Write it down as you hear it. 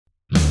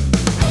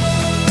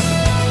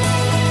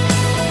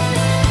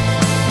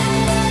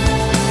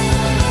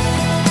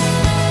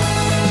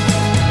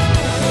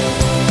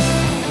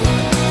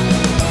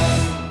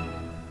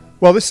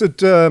Well, this would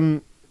better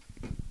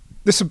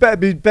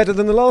be better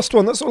than the last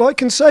one. That's all I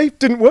can say.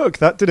 Didn't work,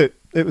 that did it?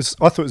 I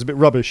thought it was a bit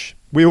rubbish.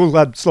 We all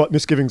had slight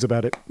misgivings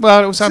about it.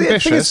 Well, it was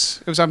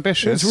ambitious. It was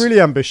ambitious. It was really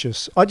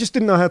ambitious. I just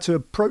didn't know how to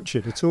approach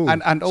it at all.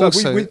 And so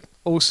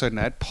also,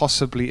 Ned,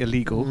 possibly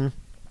illegal. Mm-hmm.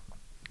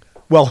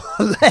 Well,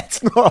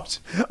 let's not.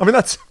 I mean,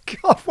 that's...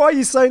 God, why are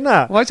you saying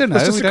that? Well, I don't know.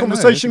 That's just a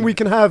conversation we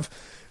can have.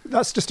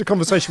 That's just a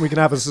conversation we can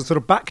have as a sort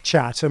of back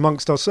chat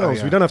amongst ourselves.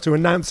 Yeah. We don't have to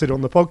announce it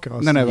on the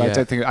podcast. No, Yeah. I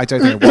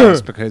don't think it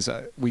was because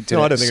we did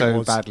it it so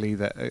was. badly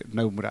that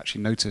no one would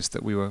actually notice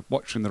that we were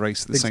watching the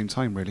race at the same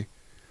time, really.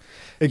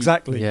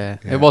 Exactly. Yeah.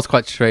 Yeah. It was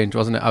quite strange,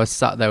 wasn't it? I was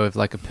sat there with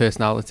like a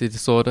personality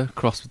disorder,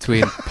 cross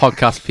between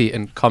podcast Pete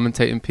and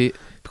commentating Pete,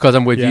 because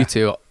I'm with you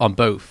two on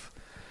both,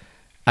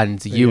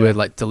 and you were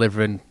like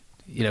delivering,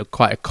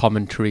 quite a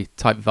commentary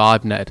type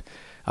vibe, Ned.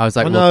 I was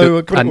like,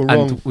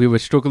 and we were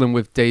struggling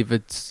with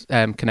David's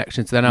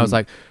connection. So then I was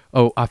like,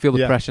 oh, I feel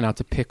the pressure now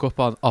to pick up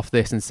off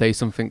this and say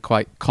something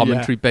quite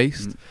commentary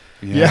based.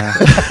 Yeah.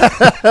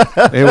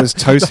 It was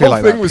totally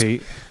like that,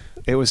 Pete.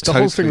 It was the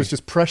whole thing was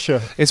just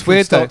pressure. It's from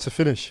weird start to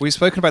finish. We've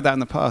spoken about that in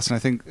the past, and I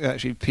think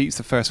actually Pete's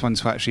the first one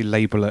to actually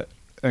label it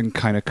and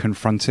kind of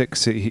confront it,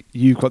 because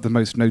you've got the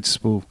most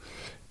noticeable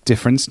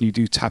difference, and you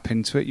do tap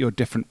into it. Your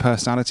different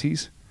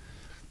personalities,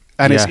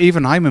 and it's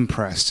even I'm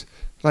impressed.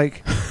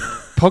 Like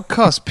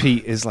podcast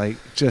Pete is like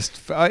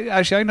just.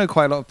 I know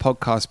quite a lot of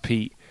podcast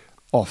Pete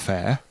off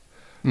air,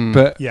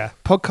 but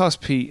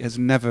podcast Pete has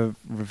never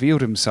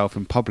revealed himself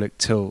in public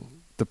till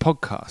the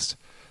podcast.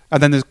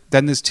 And then there's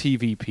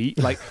TV Pete,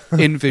 like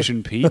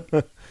Envision Pete,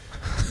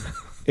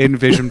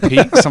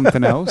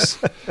 something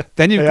else.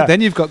 Then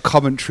you've got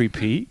Commentary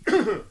Pete.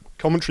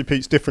 Commentary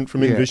Pete's different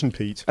from Envision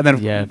Pete. And then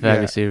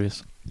very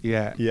serious.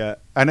 Yeah.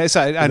 And it's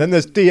and then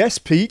there's DS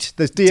Pete.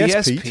 There's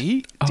DS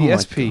Pete.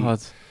 DS Pete.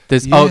 God.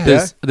 There's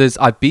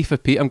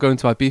Ibiza Pete. I'm going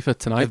to Ibiza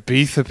tonight.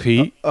 Ibiza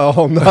Pete.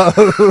 Oh no.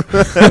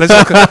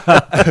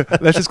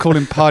 Let's just call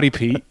him Party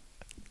Pete.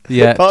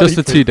 Yeah, Party just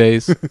for Pete. 2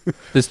 days.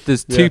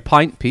 There's 2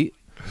 Pint Pete.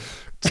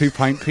 2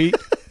 Pint Pete.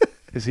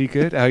 Is he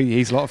good? Oh,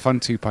 he's a lot of fun.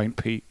 2 Pint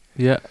Pete.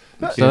 Yeah.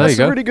 That's there you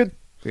go. really good.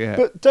 Yeah.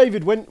 But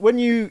David, when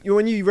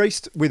you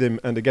raced with him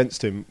and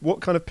against him, what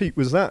kind of Pete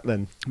was that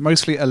then?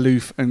 Mostly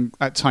aloof and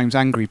at times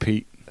angry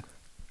Pete.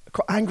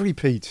 Quite angry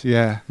Pete.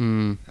 Yeah.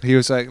 He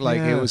was like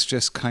it was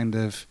just kind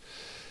of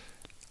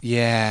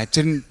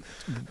didn't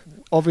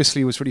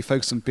obviously was really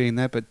focused on being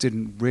there, but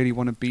didn't really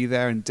want to be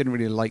there and didn't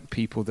really like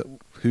people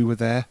who were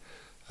there,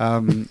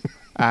 and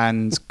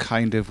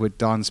kind of would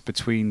dance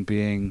between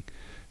being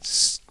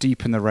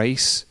deep in the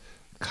race,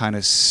 kind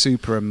of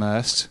super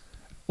immersed,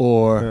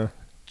 or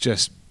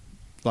just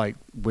like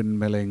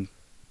windmilling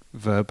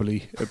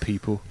verbally at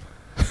people.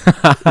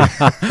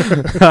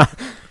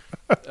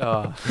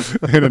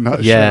 In a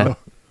nutshell. Yeah.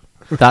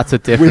 That's a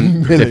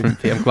different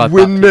Pete. I'm glad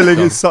windmilling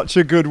is such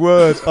a good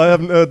word. I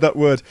haven't heard that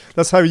word.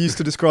 That's how we used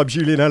to describe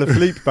Julien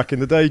Alaphilippe back in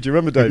the day. Do you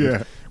remember, David?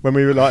 Yeah. When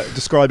we were like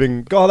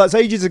describing, God, that's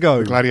ages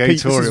ago. Gladiatorial.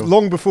 Pete, this is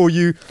long before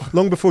you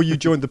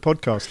joined the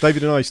podcast.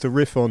 David and I used to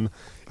riff on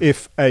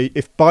if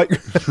bike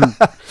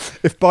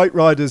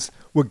riders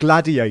were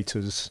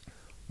gladiators,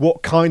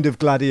 what kind of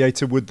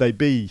gladiator would they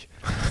be?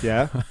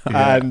 Yeah.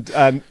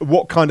 And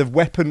what kind of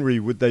weaponry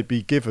would they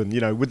be given?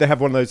 Would they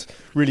have one of those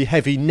really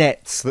heavy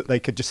nets that they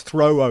could just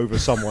throw over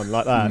someone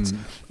like that?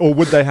 Or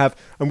would they have,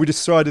 and we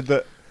decided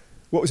that,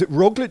 what was it,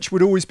 Roglic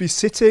would always be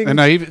sitting?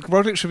 No,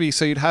 Roglic should be,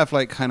 so you'd have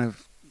like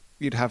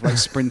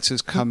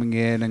sprinters coming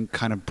in and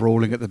kind of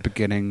brawling at the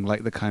beginning,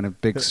 like the kind of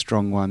big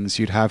strong ones.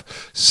 You'd have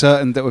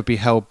certain that would be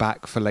held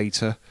back for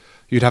later.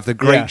 You'd have the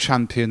great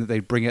champion that they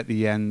bring at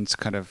the end to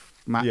kind of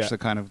match the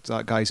kind of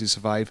guys who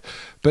survive.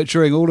 But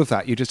during all of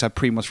that, you just have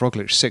Primož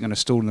Roglic sitting on a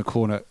stool in the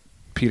corner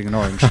peeling an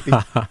orange.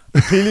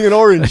 Peeling an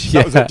orange.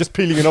 That was it, just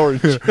peeling an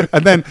orange.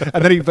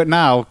 But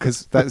now,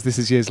 because this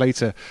is years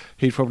later,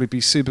 he'd probably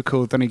be super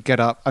cool. Then he'd get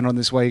up and on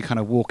this way kind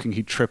of walking,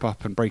 he'd trip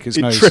up and break his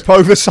nose. He'd trip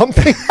over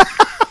something.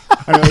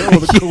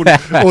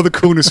 All the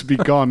coolness would be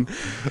gone.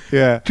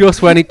 Yeah.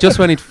 Just when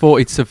he'd thought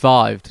he'd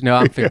survived.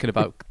 I'm thinking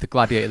about the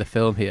Gladiator, the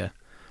film here,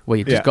 where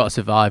you've just got to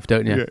survive,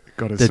 don't you? Yeah,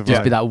 got to There'd survive.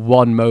 just be that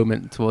one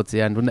moment towards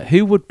the end, wouldn't it?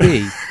 Who would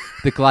be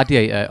the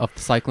Gladiator of the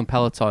cycling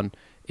peloton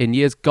in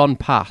years gone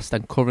past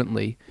and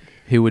currently?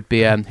 Who would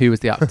be? Who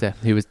was the actor?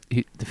 Who was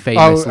the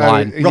famous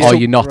line? Are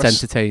you not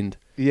entertained?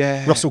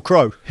 Yeah. Russell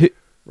Crowe.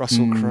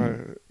 Russell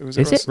Crowe. Is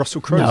it?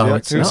 Russell Crowe? No,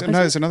 it's not.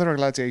 There's another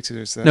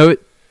gladiator.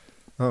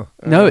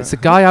 No, it's a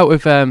guy out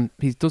with.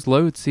 He does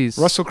loads.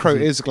 Russell Crowe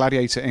is a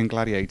gladiator in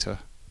Gladiator.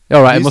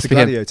 All right, He's it must the be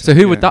him. gladiator. So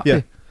who would that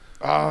be?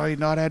 Oh, you're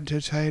not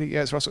entertaining.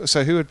 Yeah, it's Russell.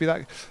 So who would be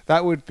that?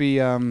 That would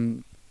be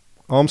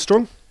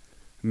Armstrong?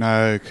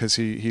 No, because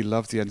he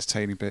loved the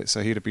entertaining bit.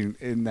 So he'd have been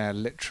in there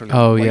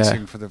literally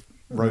waiting for the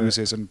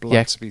roses and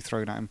blood to be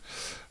thrown at him.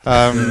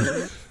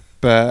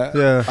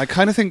 But I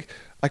kind of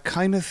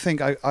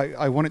think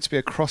I want it to be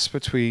a cross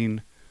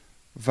between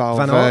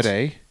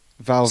Valverde.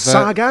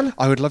 Sagan?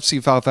 I would love to see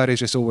Valverde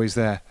just always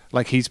there.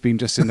 Like he's been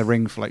just in the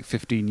ring for like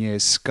 15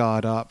 years,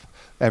 scarred up,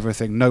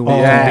 everything. No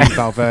one can beat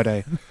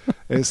Valverde.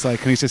 It's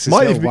like, and he's just this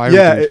little wiry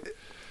dude.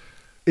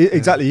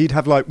 Exactly, he'd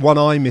have like one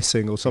eye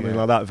missing or something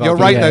like that. You're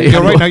right. Yeah, Though. yeah.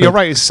 You're right. No, you're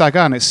right. It's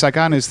Sagan.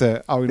 Sagan is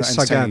the we're not It's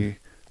entertaining Sagan. you,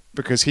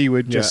 because he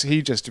would just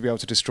to be able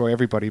to destroy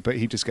everybody, but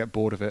he'd just get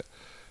bored of it,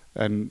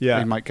 and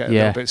he might get a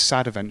little bit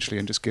sad eventually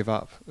and just give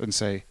up and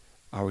say,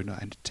 "Are we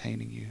not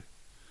entertaining you?"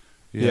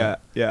 Yeah.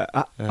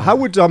 How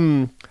would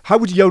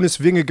Jonas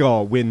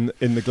Vingegaard win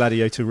in the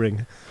gladiator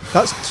ring?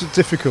 That's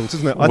difficult,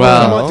 isn't it? I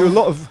think he might do a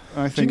lot of.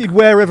 Do you need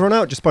wear everyone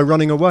out just by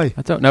running away?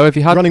 I don't know if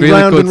you had Running really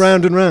round good, and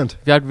round and round.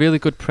 If you had really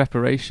good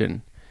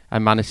preparation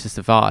and managed to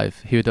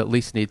survive, he would at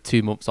least need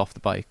 2 months off the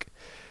bike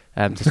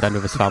to spend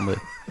with his family.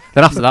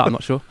 Then after that, I'm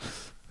not sure.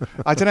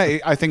 I don't know.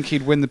 I think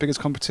he'd win the biggest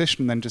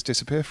competition and then just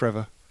disappear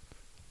forever.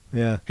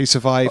 Yeah. He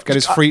survived,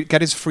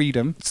 get his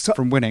freedom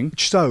from winning.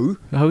 So,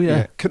 Oh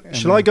yeah.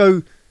 shall I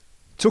go?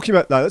 Talking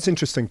about that, that's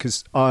interesting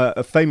because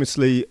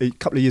famously, a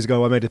couple of years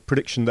ago, I made a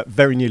prediction that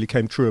very nearly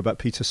came true about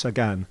Peter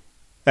Sagan.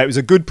 It was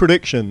a good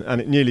prediction and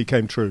it nearly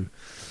came true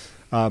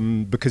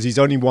because he's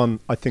only won,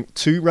 I think,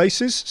 2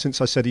 races since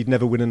I said he'd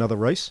never win another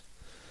race.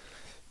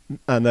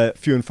 And they're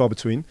few and far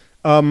between.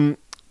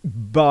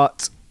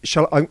 But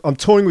I'm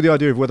toying with the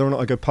idea of whether or not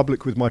I go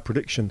public with my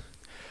prediction.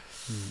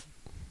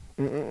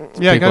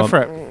 Yeah, Big go one.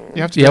 for it.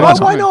 You have to. Yeah, do why it.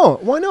 Why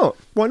not? Why not?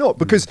 Why not?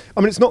 Because I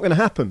mean, it's not going to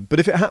happen. But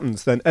if it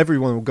happens, then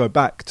everyone will go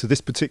back to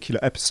this particular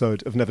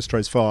episode of Never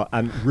Strays Far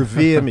and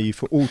revere me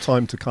for all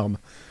time to come,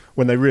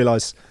 when they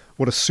realise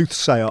what a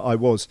soothsayer I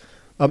was.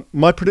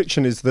 My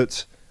prediction is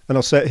that, and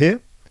I'll say it here,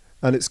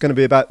 and it's going to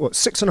be about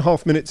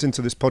 6.5 minutes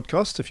into this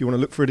podcast. If you want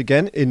to look for it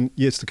again in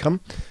years to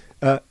come,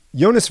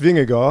 Jonas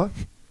Vingegaard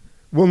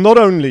will not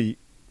only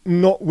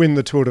not win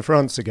the Tour de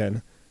France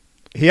again,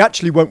 he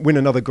actually won't win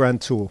another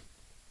Grand Tour.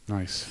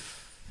 Nice.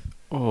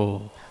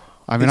 Oh.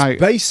 I mean, It's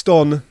based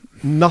on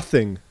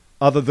nothing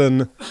other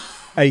than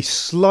a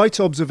slight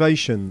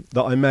observation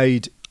that I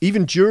made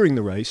even during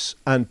the race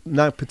and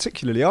now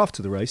particularly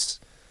after the race,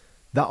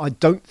 that I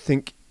don't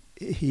think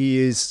he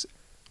is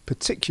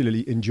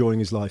particularly enjoying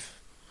his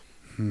life.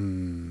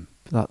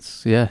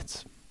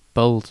 It's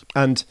bold.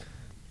 And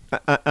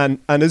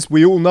as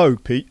we all know,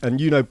 Pete,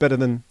 and you know better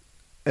than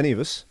any of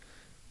us,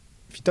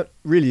 if you don't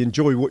really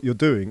enjoy what you're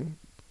doing,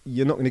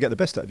 you're not going to get the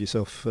best out of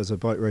yourself as a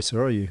bike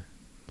racer, are you?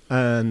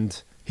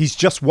 And he's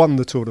just won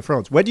the Tour de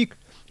France. Where do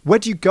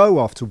you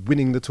go after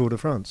winning the Tour de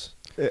France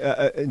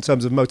in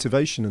terms of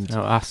motivation? And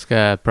Ask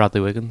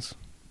Bradley Wiggins.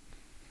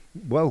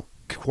 well,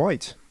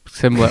 quite.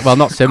 Similar. Well,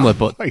 not similar,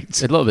 but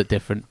Quite. a little bit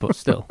different, but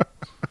still.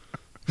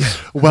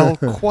 well,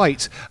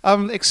 quite.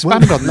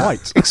 Expand on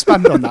that.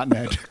 Expand on that,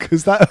 Ned,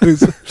 because that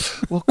was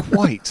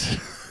quite.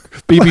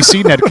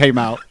 BBC Ned came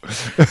out.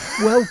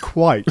 Well,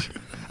 quite.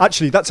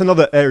 Actually, that's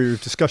another area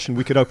of discussion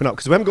we could open up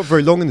because we haven't got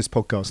very long in this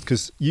podcast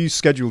because you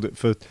scheduled it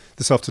for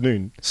this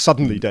afternoon.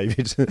 Suddenly,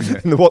 David,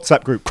 in the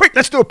WhatsApp group, quick,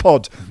 let's do a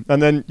pod.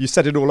 And then you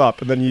set it all up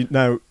and then you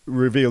now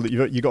reveal that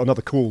you got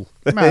another call.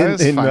 No,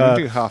 it's fine. We'll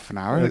do half an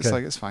hour.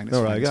 Okay. It's fine.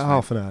 All right, get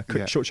half an hour.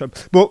 Quick, short.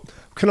 Well,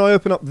 can I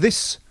open up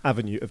this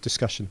avenue of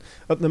discussion?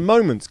 At the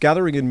moment,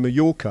 gathering in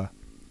Mallorca,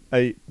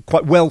 a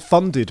quite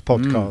well-funded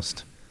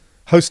podcast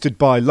hosted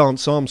by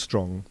Lance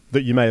Armstrong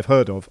that you may have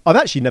heard of. I've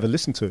actually never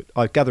listened to it.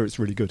 I gather it's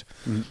really good.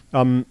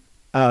 But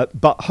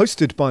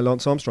hosted by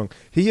Lance Armstrong,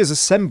 he has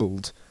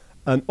assembled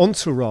an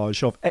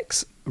entourage of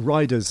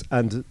ex-riders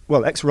and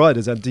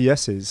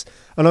DSs.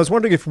 And I was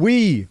wondering if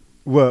we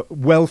were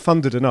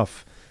well-funded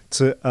enough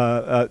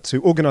to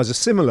organise a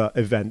similar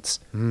event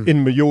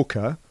in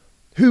Mallorca,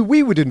 who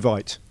we would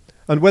invite,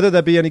 and whether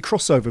there be any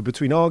crossover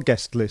between our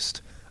guest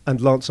list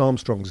and Lance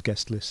Armstrong's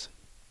guest list.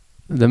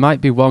 There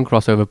might be one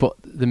crossover, but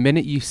the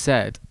minute you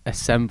said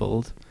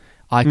assembled,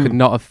 I could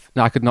not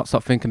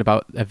stop thinking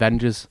about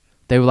Avengers.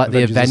 They were like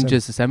Avengers the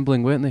Avengers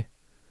assembling, weren't they?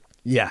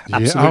 Yeah, Yeah.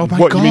 absolutely. Oh my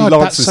What, you mean God,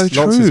 Lance's, that's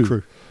so Lance's true.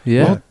 crew?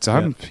 Yeah. Well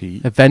done,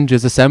 Pete.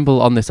 Avengers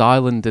assemble on this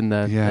island and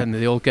Yeah.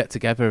 they all get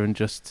together and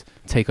just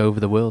take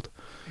over the world.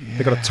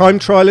 They've got a time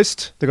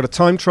trialist.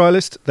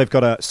 They've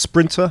got a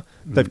sprinter.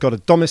 They've got a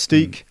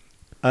domestique.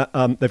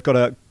 They've got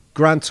a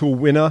Grand Tour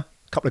winner,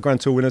 a couple of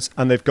Grand Tour winners,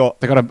 and they've got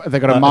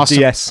a master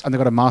DS. and they've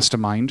got a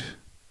mastermind.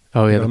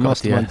 Oh yeah, They've got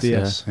a they've got mastermind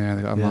DS. DS. Yeah,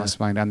 they got a Yeah.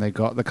 mastermind, and they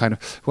got the kind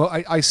of. Well,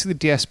 I see the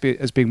DS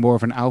as being more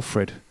of an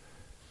Alfred,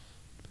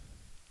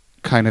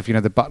 kind of,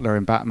 the butler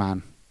in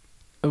Batman.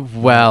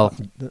 Well,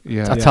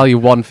 Yeah, I tell you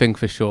one thing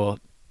for sure: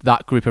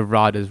 that group of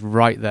riders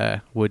right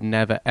there would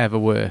never ever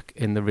work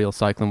in the real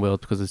cycling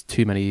world because there's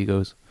too many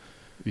egos.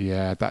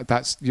 yeah.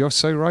 That's you're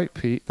so right,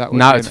 Pete. That would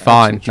Now be it's an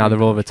fine. absolute Now they're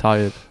dream. all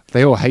retired.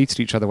 They all hated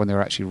each other when they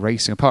were actually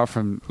racing, apart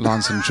from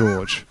Lance and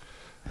George.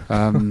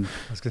 I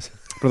was gonna say,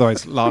 But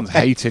otherwise, Lance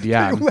hated they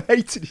Jan. all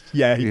hated it.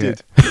 Yeah, he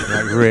did.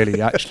 Like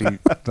really, actually,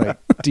 like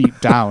deep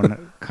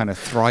down, kind of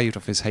thrived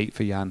off his hate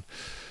for Jan.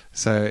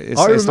 So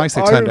it's nice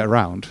they turned it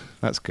around.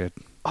 That's good.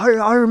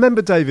 I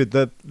remember, David,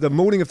 the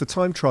morning of the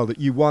time trial that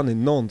you won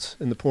in Nantes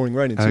in the pouring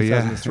rain in Oh,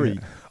 yeah, 2003. yeah.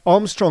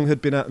 Armstrong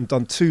had been out and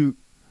done 2,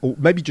 or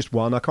maybe just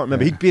 1, I can't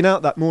remember. Yeah. He'd been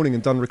out that morning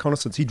and done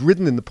reconnaissance. He'd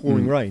ridden in the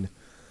pouring rain.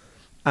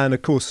 And,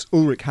 of course,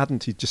 Ulrich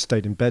hadn't. He'd just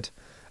stayed in bed.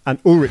 And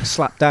Ulrich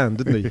slapped down,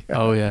 didn't he?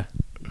 Oh yeah.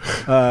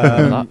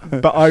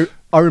 But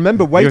I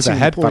remember was waiting in the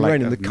ahead by pouring like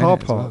rain in a the car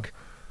minute as well. park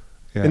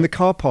Yeah. in the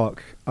car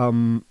park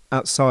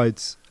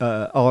outside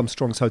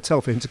Armstrong's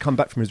hotel for him to come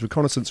back from his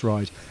reconnaissance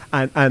ride,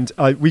 and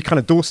we kind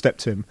of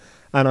doorstepped him,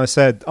 and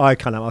I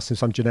kind of asked him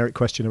some generic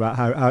question about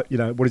how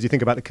what does he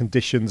think about the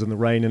conditions and the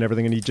rain and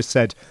everything, and he just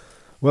said,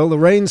 well, the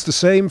rain's the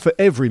same for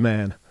every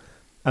man.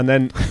 And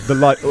then the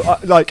light,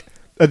 like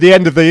at the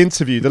end of the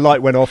interview, the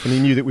light went off and he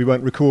knew that we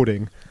weren't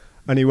recording.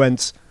 And he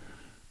went,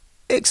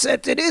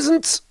 except it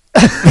isn't.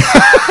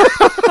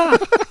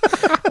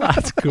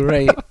 That's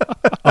great.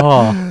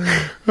 Oh.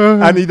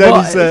 And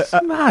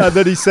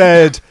then he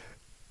said,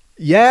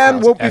 Jan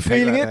was won't be epic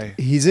feeling that it.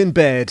 day. He's in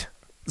bed.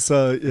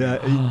 So,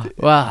 yeah.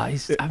 Wow.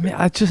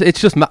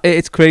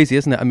 It's crazy,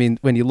 isn't it? I mean,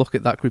 when you look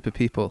at that group of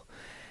people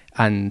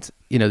and,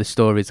 the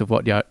stories of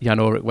what Jan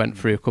Ullrich went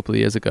through a couple of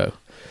years ago.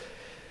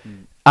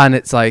 And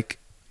it's like,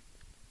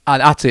 and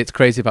actually it's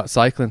crazy about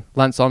cycling.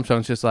 Lance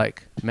Armstrong's just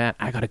like, man,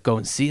 I got to go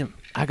and see him.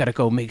 I got to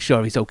go make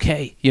sure he's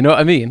okay. You know what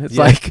I mean? It's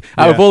like,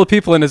 out of all the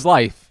people in his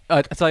life,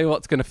 I tell you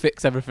what's going to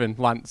fix everything,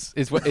 Lance,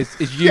 is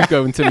you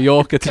going to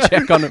Mallorca to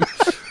check on him.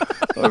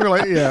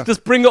 Like, yeah.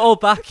 Just bring it all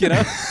back, the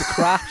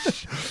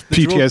crash, the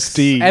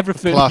PTSD, drugs,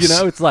 everything, plus.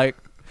 it's like,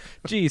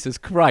 Jesus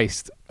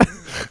Christ.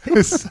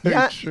 It's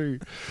so true.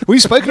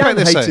 We've spoken about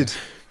this.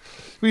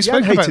 We've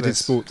Jan spoken about hated this.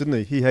 his sport, didn't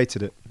he? He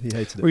hated it.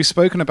 We've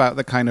spoken about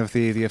the kind of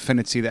the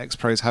affinity that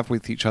ex-pros have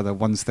with each other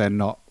once they're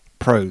not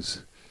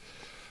pros.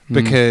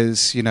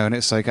 Because, and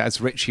it's like,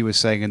 as Richie was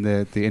saying in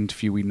the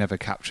interview we never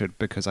captured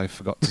because I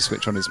forgot to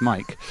switch on his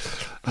mic,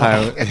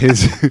 how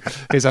his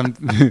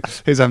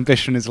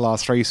ambition, his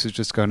last race was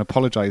just go and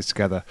apologise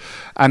together.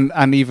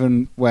 And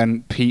even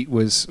when Pete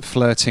was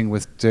flirting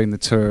with doing the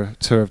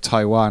tour of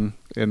Taiwan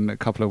in a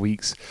couple of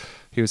weeks,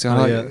 he was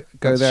saying,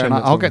 go there and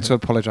I'll get to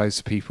apologise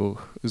to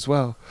people as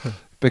well.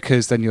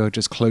 Because then you're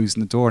just closing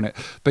the door on it.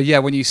 But yeah,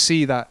 when you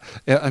see that,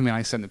 I mean,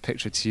 I sent the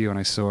picture to you and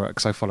I saw it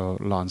because I follow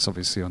Lance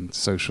obviously on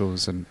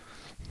socials and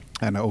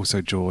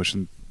also George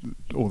and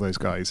all those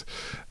guys.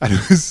 And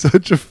it was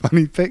such a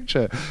funny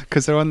picture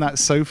because they're on that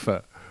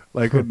sofa,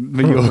 like in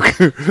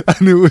Mallorca,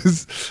 and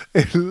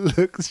it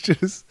looks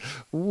just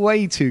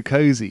way too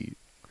cozy,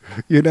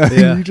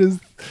 Yeah.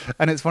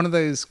 and it's one of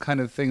those kind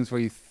of things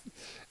where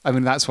I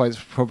mean, that's why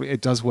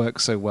it does work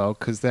so well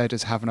because they're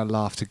just having a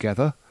laugh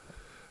together.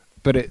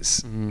 But it's,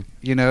 and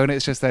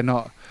it's just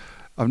I'm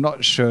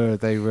not sure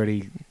they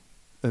really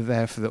are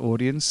there for the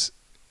audience.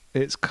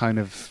 It's kind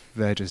of,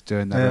 they're just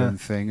doing their own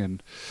thing.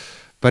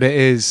 But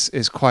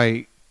it's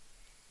quite,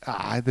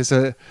 there's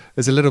a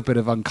little bit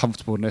of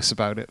uncomfortableness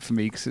about it for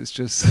me because it's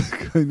just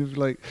kind of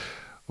like,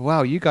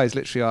 wow, you guys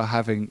literally are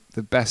having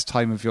the best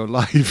time of your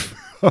life.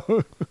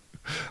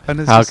 And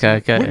it's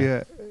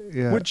Okay.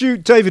 Yeah. Would you,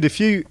 David,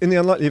 if you, in the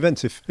unlikely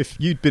event, if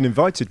you'd been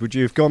invited, would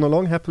you have gone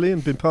along happily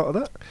and been part of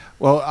that?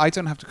 Well, I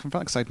don't have to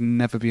confront because I'd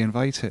never be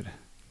invited.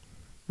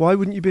 Why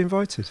wouldn't you be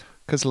invited?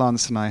 Because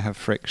Lance and I have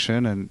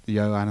friction and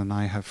Johan and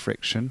I have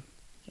friction.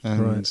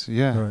 And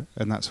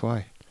and that's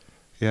why.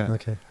 Yeah.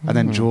 Okay. And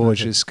then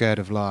George is scared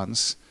of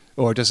Lance.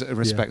 Or does it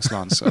respects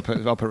Lance? I'll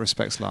put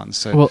respects Lance.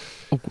 So,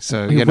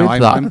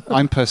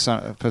 I'm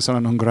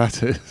persona non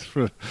grata.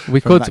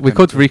 We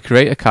could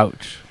recreate a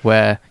couch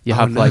where you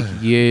have like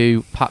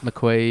you, Pat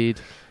McQuaid.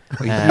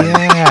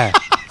 Yeah.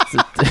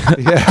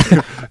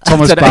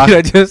 Thomas Bach.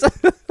 Just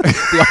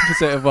the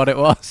opposite of what it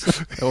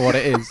was or what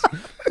it is.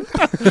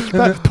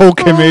 Paul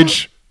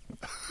Kimmage.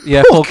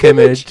 Yeah, Paul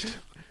Kimmage.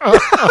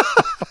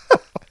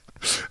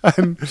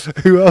 And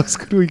who else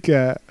could we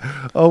get?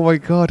 Oh my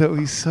God, it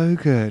would be so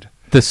good.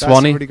 The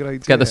Swanee. Really good idea.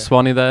 Get the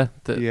Swanee there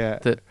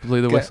that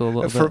blew the whistle a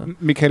little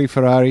bit. Michele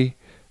Ferrari.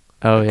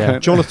 Oh, yeah.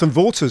 Jonathan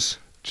Vaughters.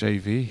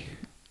 JV. Yeah.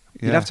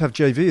 You'd have to have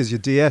JV as your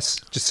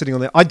DS, just sitting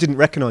on there. I didn't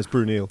recognise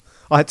Brunel.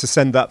 I had to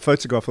send that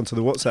photograph onto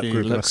the WhatsApp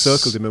group and I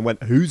circled him and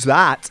went, who's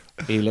that?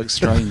 He looks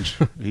strange.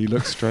 He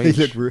looked strange.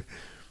 He looked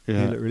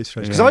really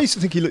strange. Because I used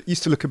to think he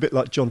used to look a bit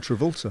like John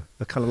Travolta.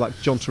 Kind of like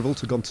John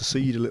Travolta gone to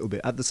seed a little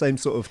bit. Had the same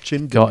sort of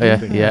chin.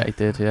 Yeah, he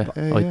did,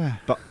 yeah.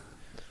 But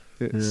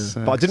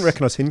I didn't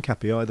recognise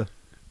Hincapie either.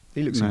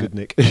 He looks in good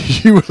nick.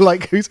 You were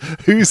like, who's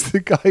the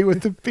guy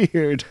with the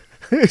beard?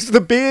 It's the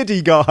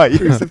beardy guy.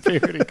 Who's the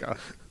beardy guy?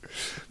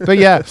 But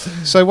yeah,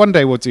 so one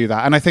day we'll do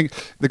that. And I think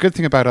the good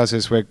thing about us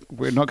is we're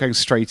not going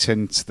straight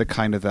into the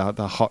kind of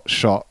the hot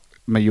shot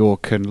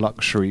Mallorcan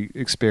luxury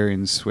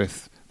experience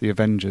with the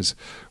Avengers.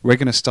 We're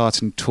going to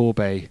start in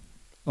Torbay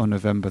on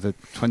November the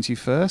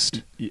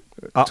 21st.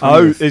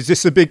 Is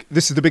this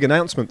the big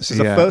announcement? This is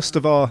the first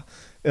of our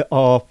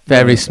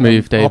very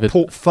smooth, David. Our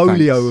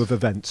portfolio of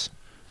events.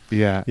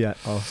 Yeah. Yeah.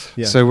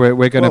 So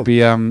we're going to be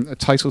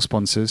title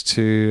sponsors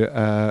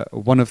to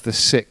one of the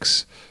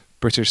 6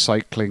 British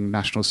Cycling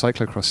National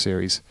Cyclocross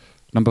Series,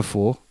 number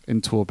 4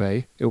 in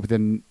Torbay. It will be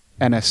the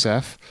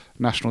NSF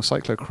National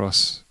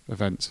Cyclocross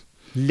event.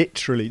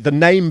 Literally, the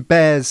name of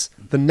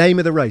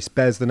the race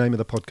bears the name of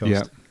the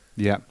podcast.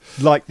 Yeah.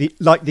 Like the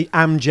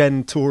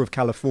Amgen Tour of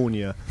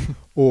California,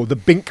 or the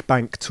Bink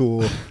Bank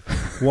Tour,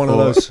 one of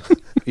those.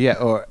 Yeah,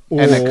 or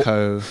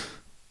Eneco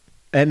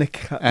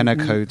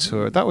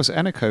Tour. That was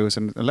Eneco, was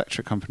an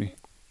electric company.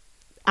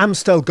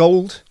 Amstel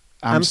Gold.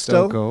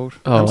 Amstel Gold.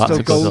 Oh, that's Amstel a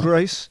good Gold one.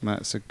 race.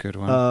 That's a good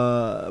one.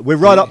 We're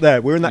right up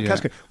there. We're in that Yeah.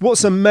 category.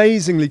 What's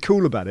amazingly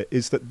cool about it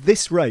is that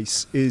this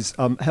race is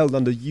held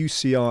under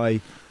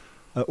UCI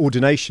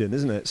ordination,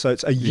 isn't it? So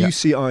it's a Yeah.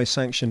 UCI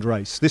sanctioned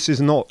race. This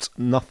is not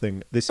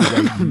nothing. This is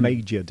a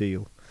major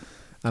deal,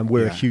 and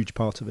we're a Yeah. huge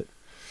part of it.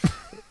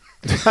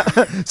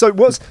 So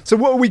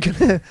what are we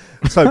gonna?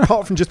 So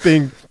apart from just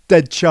being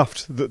dead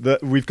chuffed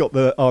that we've got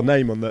our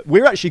name on that,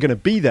 we're actually going to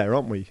be there,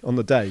 aren't we, on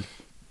the day?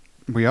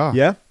 We are.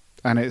 Yeah.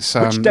 And it's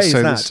Which day is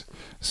so that?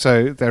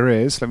 So there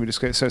is. Let me just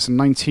get. So it's the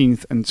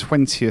 19th and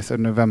 20th of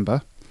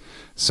November.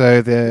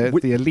 So the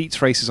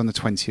elite race is on the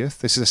 20th.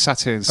 This is a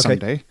Saturday and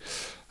Sunday.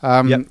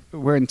 Yep.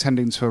 We're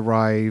intending to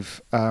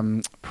arrive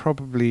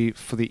probably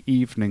for the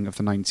evening of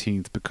the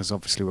 19th because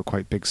obviously we're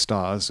quite big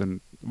stars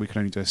and we can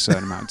only do a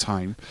certain amount of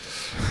time.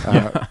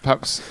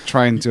 Perhaps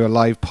try and do a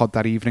live pod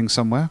that evening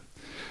somewhere.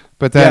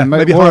 But then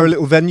maybe hire a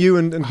little venue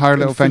and hire a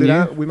little fill venue. It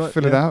out. We might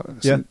fill it out.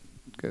 Yeah.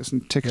 Get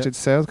some ticketed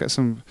sales. Get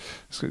some.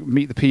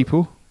 Meet the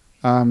people.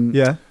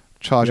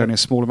 Charge only a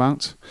small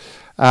amount.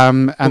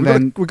 And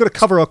then we've got to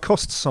cover our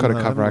costs somehow. got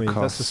to cover our haven't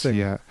we? costs. That's the thing.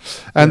 Yeah.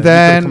 You've And got to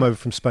then come over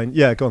from Spain.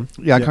 Yeah, go on.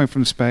 Yeah, I'm coming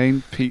from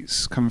Spain.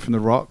 Pete's coming from the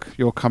Rock.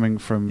 You're coming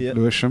from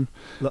Lewisham.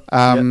 But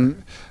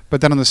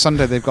then on the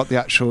Sunday they've got the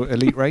actual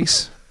elite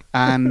race,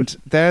 and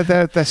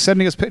they're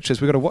sending us pictures.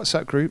 We've got a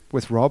WhatsApp group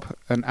with Rob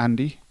and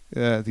Andy,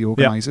 the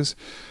organisers,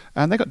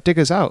 and they got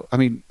diggers out. I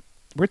mean,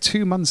 we're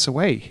 2 months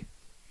away.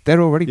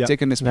 They're already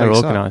digging this place They're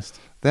up. organised.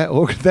 They're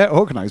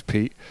organised,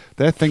 Pete.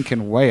 They're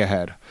thinking way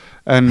ahead,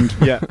 and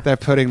they're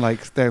putting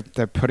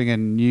they're putting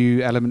in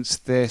new elements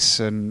to this,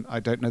 and I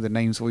don't know the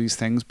names of all these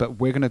things, but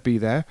we're going to be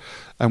there,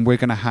 and we're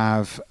going to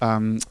have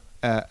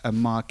a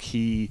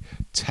marquee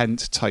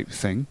tent type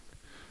thing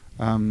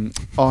on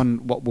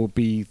what will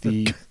be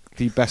the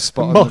best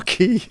spot.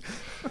 Marquee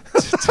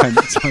tent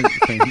type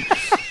thing.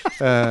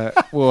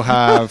 We'll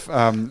have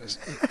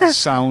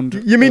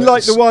sound. You mean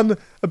like the one,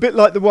 a bit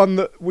like the one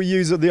that we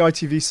use at the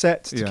ITV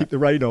set to keep the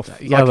rain off?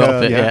 Yeah, like a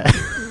little bit,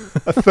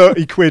 a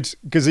 30 quid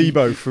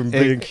gazebo from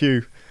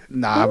B&Q.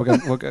 Nah,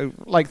 we'll go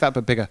like that,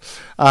 but bigger.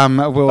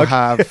 We'll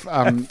have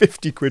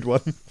 50 quid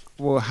one.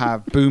 We'll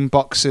have boom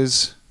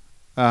boxes.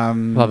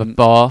 We'll have a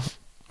bar.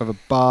 We'll have a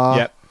bar.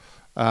 Yep.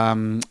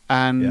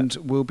 And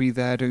we'll be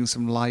there doing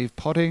some live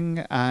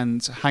podding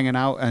and hanging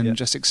out and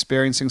just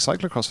experiencing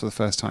cyclocross for the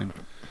first time.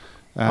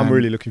 I'm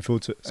really looking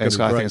forward to it. I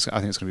think it's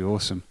going to be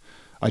awesome.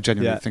 I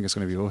genuinely think it's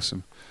going to be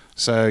awesome.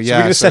 So we're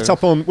going to set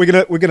up on. We're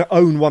going to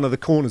own one of the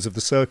corners of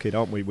the circuit,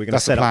 aren't we? We're going to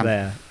set up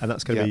there, and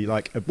that's going to be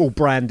like all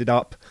branded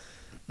up.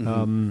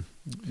 Mm-hmm.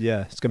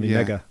 It's going to be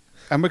mega.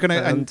 And we're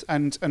going to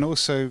and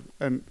also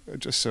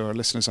just so our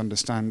listeners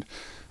understand,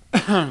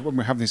 when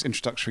we're having these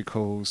introductory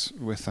calls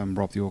with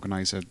Rob, the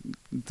organizer,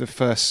 the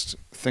first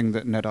thing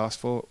that Ned asked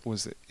for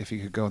was that if he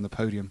could go on the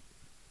podium.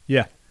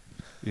 Yeah,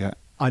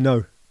 I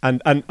know,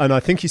 and I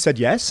think he said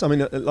yes. I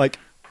mean,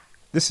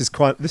 this is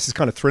kind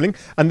of thrilling.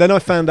 And then I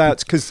found out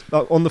because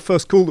on the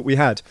first call that we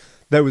had,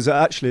 there was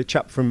actually a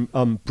chap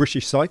from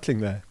British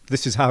Cycling there.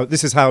 This is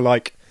how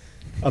like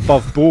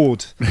above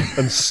board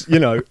and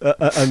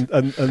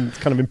and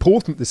kind of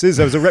important this is.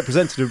 There was a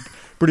representative of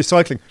British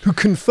Cycling who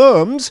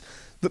confirmed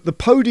that the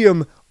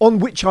podium on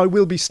which I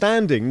will be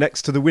standing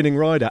next to the winning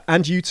rider,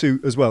 and you two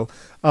as well,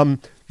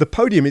 the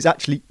podium is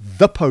actually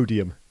the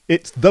podium.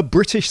 It's the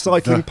British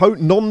Cycling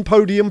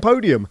non-podium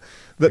podium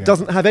that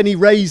doesn't have any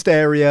raised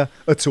area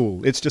at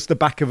all. It's just the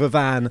back of a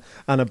van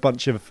and a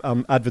bunch of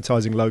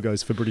advertising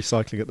logos for British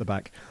Cycling at the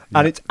back. Yeah.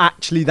 And it's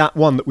actually that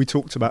one that we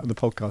talked about in the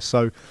podcast.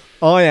 So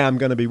I am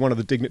going to be one of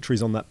the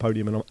dignitaries on that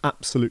podium, and I'm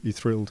absolutely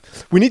thrilled.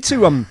 We need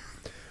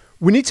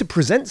to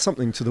present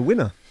something to the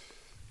winner,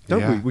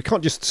 don't we? We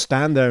can't just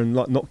stand there and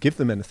not give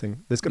them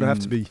anything. There's going to have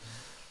to be,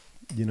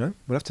 we'll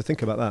have to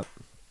think about that.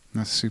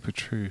 That's super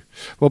true.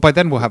 Well, by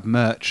then we'll have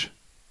merch.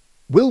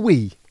 Will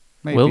we?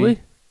 Maybe. Will we?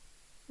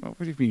 What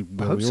do you mean?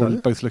 Will we? You're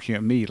both looking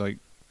at me like.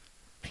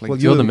 Well,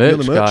 you're the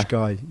merch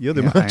guy. You're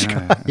the merch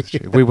guy. That's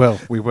true. We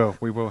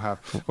will have.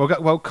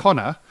 Well,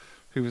 Connor,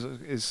 who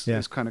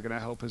is kind of going to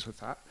help us with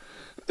that,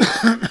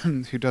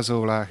 who does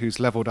who's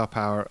leveled up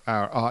our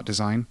art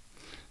design,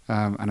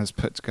 and has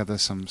put together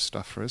some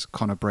stuff for us.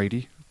 Connor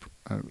Brady,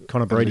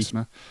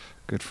 listener,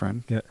 good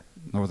friend,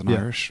 Northern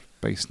Irish,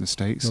 based in the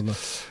States.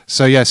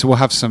 So we'll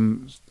have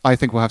some. I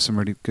think we'll have some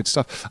really good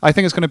stuff. I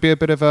think it's going to be a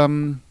bit of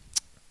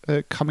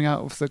coming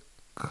out of the.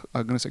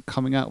 I'm going to say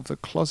coming out of the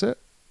closet.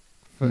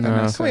 Coming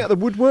out of the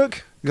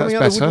woodwork. Coming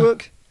out of the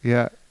woodwork.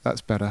 Yeah,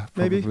 that's better.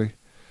 Probably. Maybe.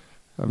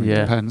 I mean, it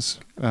depends.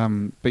 But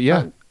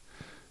we're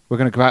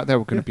going to go out there.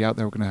 We're going to be out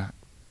there. We're going to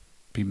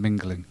be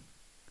mingling,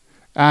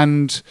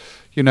 and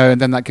and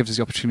then that gives us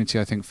the opportunity,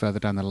 I think, further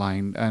down the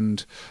line,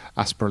 and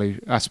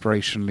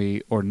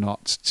aspirationally or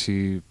not,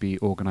 to be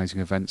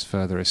organising events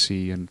further at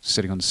sea and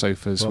sitting on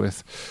sofas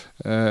with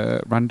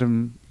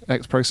random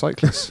ex-pro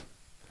cyclists.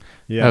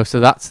 So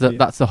that's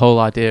the whole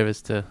idea,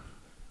 is to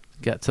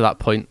get to that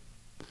point.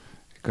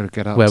 Got to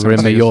get up where we're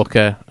in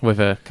Mallorca with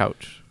a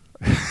couch.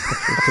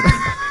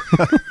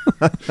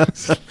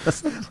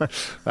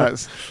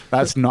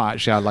 That's not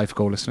actually our life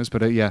goal, listeners,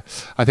 but yeah,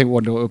 I think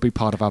one day it will be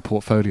part of our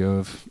portfolio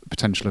of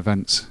potential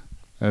events.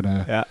 And,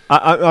 yeah,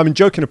 I mean,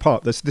 joking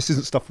apart, this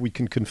isn't stuff we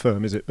can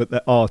confirm, is it? But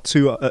there are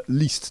at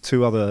least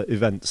two other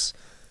events.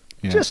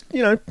 yeah. Just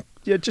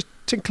just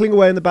tinkling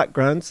away in the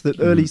background. That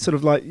early sort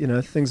of like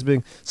things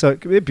being. So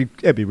it'd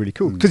be really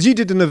cool because you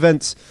did an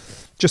event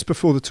just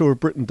before the Tour of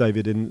Britain,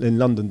 David, in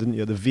London, didn't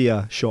you? The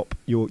Via shop,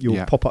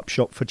 your pop-up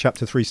shop for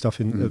Chapter 3 stuff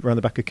around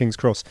the back of King's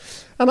Cross,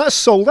 and that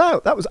sold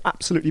out. That was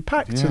absolutely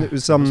packed, and it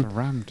was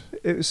rammed.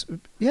 It was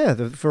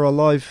for our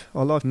live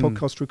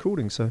podcast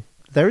recording. So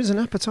there is an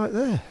appetite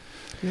there.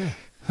 Yeah,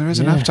 there is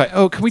an appetite.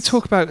 Oh, can we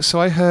talk about? So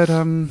I heard.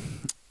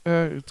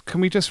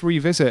 Can we just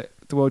revisit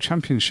the World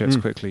Championships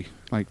quickly,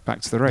 like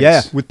back to the race?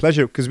 Yeah, with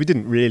pleasure, because we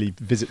didn't really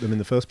visit them in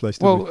the first place.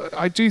 Did we?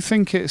 I do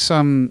think it's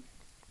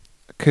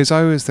because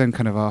I was then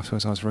kind of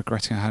afterwards, I was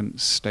regretting I hadn't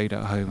stayed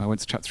at home. I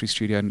went to Chapter 3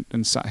 studio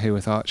and sat here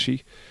with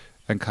Archie,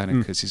 and kind of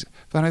because he's.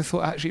 But I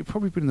thought actually it'd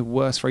probably been the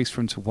worst race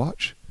for him to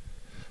watch,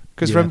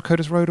 because Remco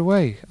just rode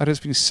away. I'd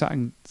just been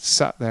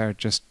sat there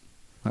just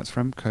that's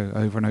Remco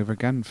over and over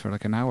again for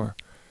like an hour.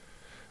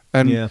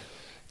 And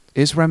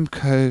is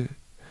Remco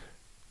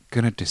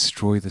gonna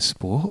destroy the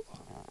sport?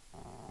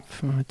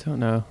 I don't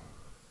know.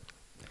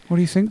 What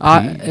do you think?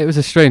 It was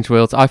a strange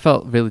Worlds. I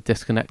felt really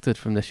disconnected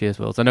from this year's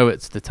Worlds. I know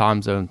it's the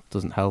time zone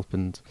doesn't help,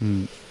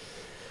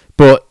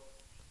 but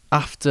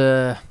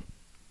after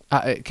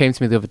it came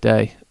to me the other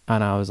day,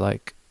 and I was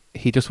like,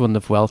 he just won the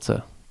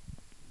Vuelta,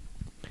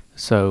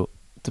 so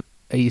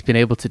he's been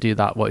able to do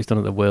that. What he's done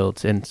at the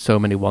Worlds in so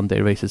many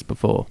one-day races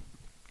before,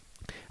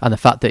 and the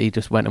fact that he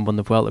just went and won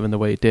the Vuelta in the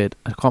way he did,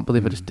 I can't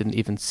believe I just didn't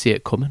even see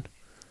it coming.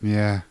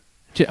 Yeah,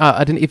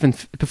 I didn't even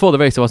before the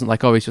race. I wasn't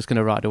like, oh, he's just going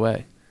to ride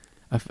away.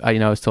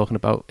 I was talking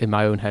about in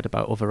my own head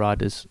about other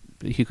riders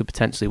who could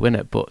potentially win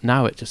it, but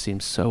now it just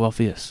seems so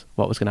obvious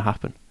what was going to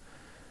happen.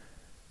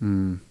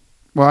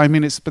 Well, I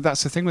mean, but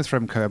that's the thing with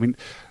Remco. I mean,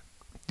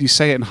 you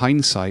say it in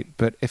hindsight,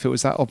 but if it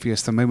was that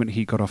obvious the moment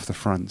he got off the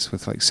front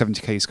with like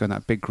 70k to go in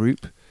that big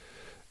group,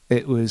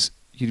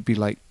 you'd be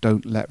like,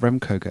 don't let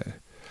Remco go.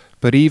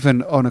 But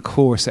even on a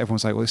course,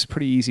 everyone's like, well, it's a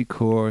pretty easy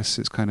course.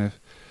 It's kind of,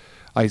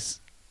 I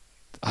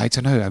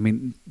don't know. I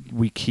mean,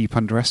 we keep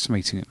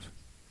underestimating it.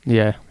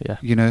 Yeah.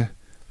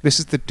 This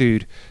is the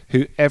dude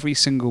who every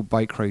single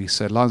bike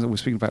racer, we were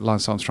speaking about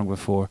Lance Armstrong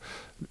before,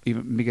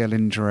 even Miguel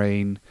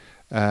Indurain,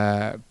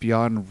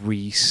 Bjarne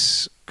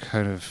Riis,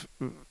 kind of,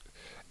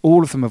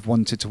 all of them have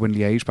wanted to win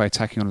Liège by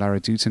attacking on La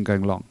Redoute and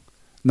going long.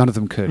 None of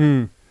them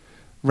could.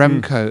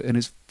 Remco, in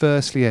his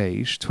first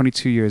Liège,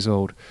 22 years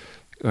old,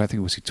 I think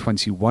it was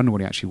 21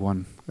 when he actually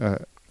won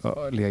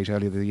Liège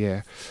earlier the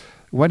year.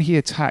 When he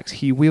attacked,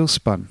 he wheel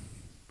spun.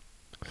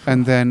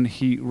 And then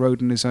he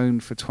rode on his own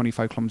for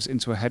 25 kilometers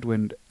into a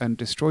headwind and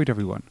destroyed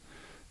everyone.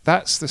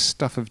 That's the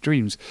stuff of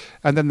dreams.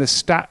 And then the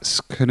stats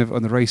kind of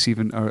on the race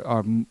even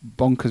are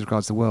bonkers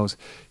regards the Worlds.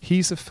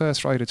 He's the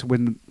first rider to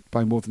win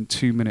by more than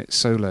 2 minutes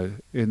solo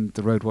in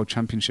the Road World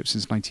Championship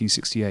since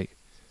 1968.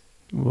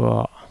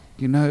 Wow.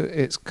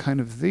 It's kind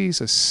of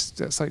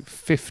that's like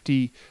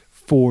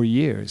 54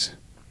 years.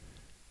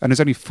 And there's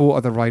only 4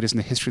 other riders in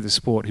the history of the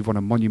sport who've won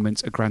a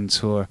Monument, a Grand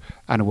Tour,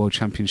 and a World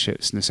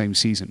Championships in the same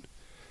season.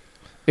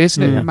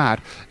 Isn't it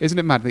mad? Isn't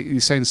it mad that you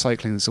say in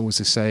cycling there's always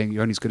this saying,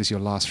 you're only as good as your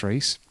last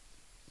race?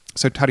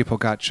 So Tadej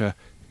Pogačar,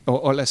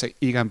 or let's say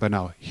Egan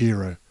Bernal,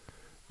 hero.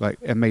 Like,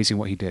 amazing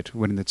what he did,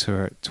 winning the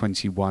Tour at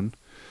 21.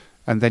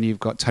 And then you've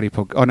got Tadej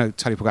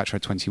Pogačar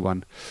at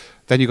 21.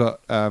 Then you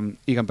got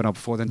Egan Bernal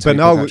before then.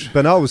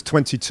 Bernal was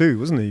 22,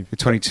 wasn't he?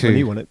 22. When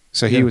he won it.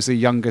 So he was the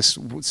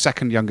youngest,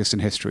 second youngest in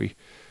history.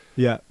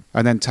 Yeah.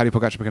 And then Tadej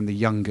Pogačar became the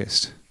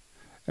youngest.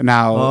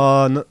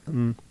 Now...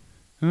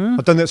 I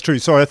don't think that's true.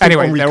 Sorry, I think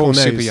anyway, Henri they're all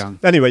Cornet super young.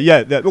 Anyway,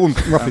 yeah, they're all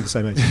roughly the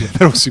same age. Yeah.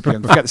 They're all super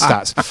young. Forget the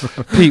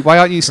stats. Pete, why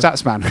aren't you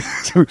stats man?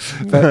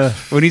 But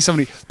we need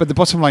somebody. But the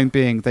bottom line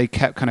being, they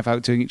kept kind of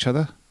outdoing each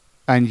other,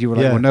 and you were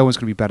like, well, no one's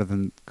going to be better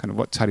than kind of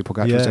what Tadej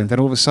Pogačar was doing. Then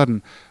all of a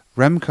sudden,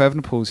 Remco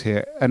Evenepoel's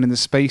here, and in the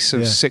space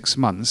of 6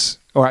 months,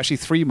 or actually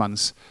 3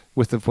 months,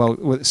 with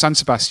San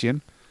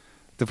Sebastian,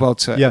 the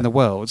Vuelta, and the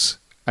Worlds,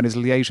 and his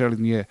Liège early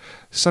in the year,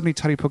 suddenly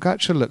Tadej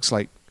Pogačar looks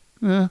like,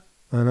 I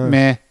know.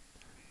 Meh.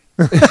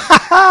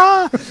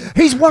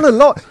 He's won a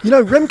lot.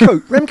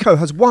 Remco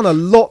has won a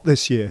lot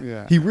this year.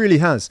 Yeah. He really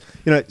has.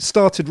 It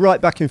started right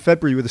back in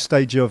February with a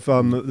stage of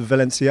the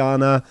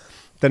Valenciana,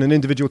 then an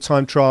individual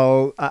time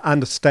trial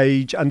and a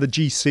stage, and the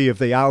GC of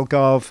the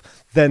Algarve,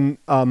 then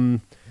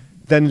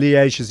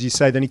Liège, as you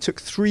say. Then he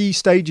took 3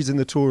 stages in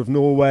the Tour of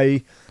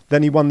Norway.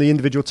 Then he won the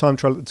individual time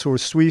trial at the Tour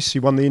of Suisse. He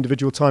won the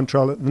individual time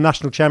trial at the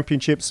National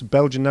Championships,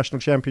 Belgian National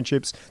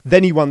Championships.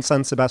 Then he won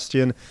San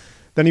Sebastian.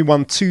 Then he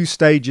won 2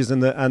 stages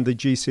and the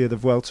GC of the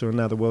Vuelta, and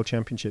now the World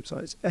Championships. So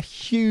it's a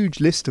huge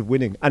list of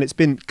winning, and it's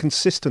been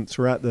consistent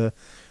throughout the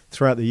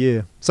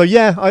year. So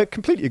yeah, I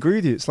completely agree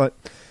with you. It's like,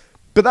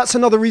 but that's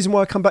another reason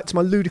why I come back to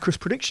my ludicrous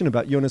prediction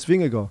about Jonas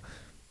Vingegaard,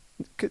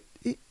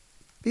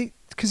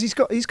 because he's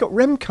got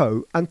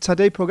Remco and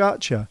Tadej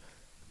Pogačar.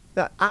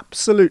 They're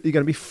absolutely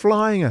going to be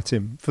flying at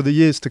him for the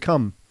years to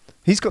come.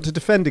 He's got to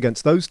defend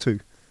against those two.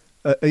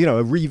 A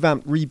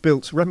revamped,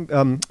 rebuilt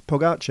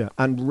Pogacar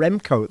and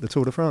Remco at the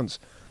Tour de France.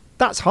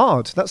 That's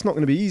hard. That's not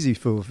going to be easy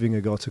for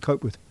Vingegaard to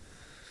cope with.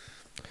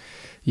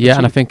 Yeah,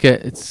 and I think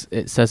it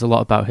says a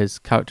lot about his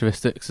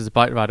characteristics as a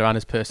bike rider and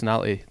his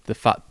personality. The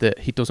fact that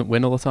he doesn't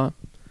win all the time.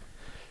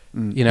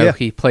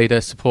 He played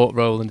a support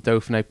role in the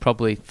Dauphiné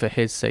probably for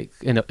his sake,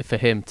 for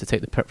him to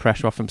take the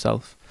pressure off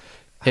himself.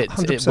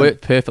 It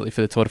worked perfectly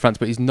for the Tour de France,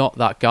 but he's not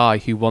that guy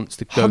who wants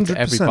to go 100%. To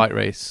every bike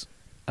race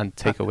and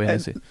take a win,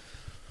 is he?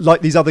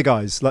 Like these other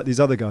guys.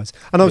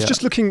 And I was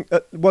just looking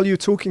at, while you were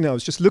talking now, I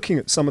was just looking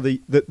at some of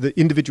the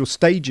individual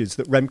stages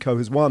that Remco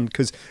has won,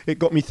 because it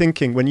got me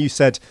thinking when you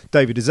said,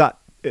 David, is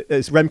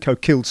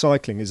Remco killed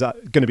cycling? Is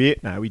that going to be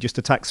it now? He just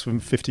attacks from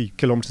 50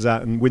 kilometres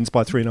out and wins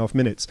by 3.5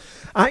 minutes.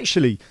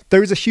 Actually,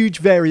 there is a huge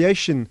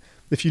variation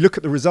if you look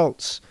at the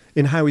results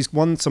in how he's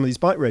won some of these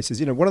bike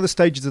races. One of the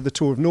stages of the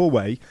Tour of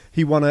Norway,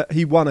 he won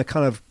a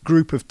kind of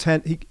group of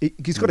 10.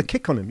 He's got a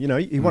kick on him.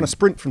 He won a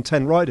sprint from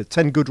 10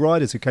 good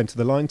riders who came to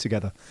the line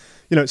together.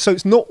 So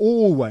it's not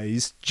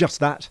always just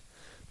that.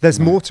 There's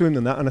more to him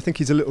than that, and I think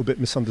he's a little bit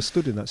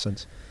misunderstood in that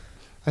sense.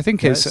 I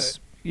think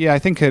I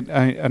think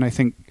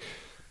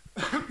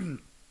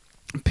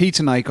Pete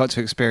and I got to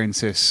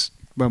experience this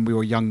when we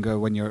were younger.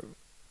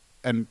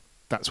 And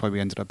that's why we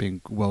ended up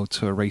being World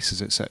Tour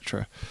races,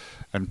 etc.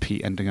 And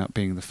Pete ending up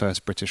being the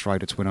first British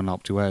rider to win on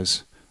Alpe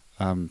d'Huez.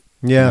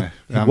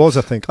 He was,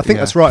 I think. I think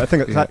that's right. I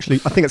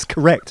think it's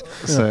correct.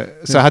 So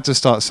I had to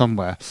start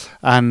somewhere.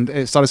 And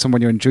it started somewhere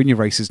when you're in junior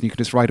races and you can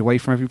just ride away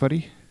from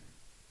everybody,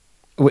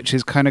 which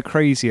is kind of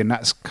crazy. And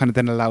that's kind of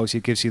then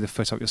gives you the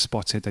foot up, you're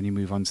spotted, then you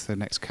move on to the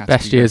next category.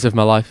 Best years of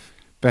my life.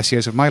 Best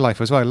years of my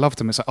life as well. I loved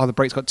them. It's like, the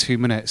break's got 2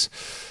 minutes.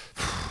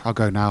 I'll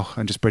go now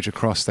and just bridge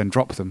across, then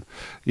drop them.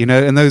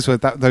 And those were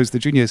the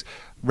juniors.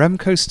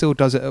 Remco still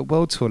does it at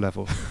World Tour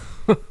level.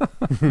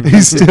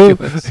 he's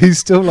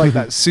still like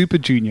that super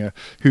junior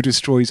who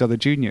destroys other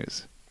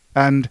juniors.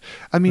 And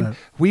I mean,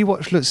 we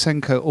watch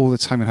Lutsenko all the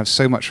time and have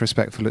so much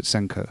respect for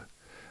Lutsenko.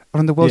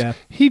 On the world,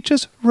 he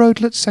just rode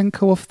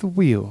Lutsenko off the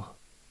wheel.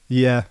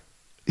 Yeah,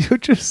 you're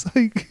just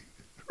like,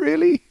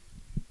 really?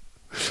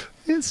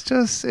 It's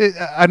just,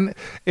 and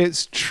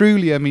it's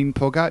truly, I mean,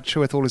 Pogacar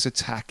with all his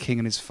attacking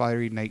and his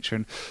fiery nature,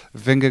 and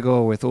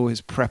Vingegaard with all his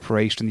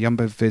preparation,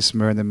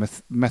 Jumbo-Visma and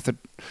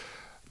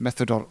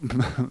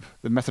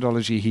the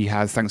methodology he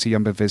has thanks to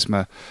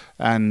Jumbo-Visma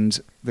and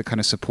the kind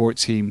of support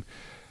team,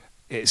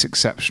 it's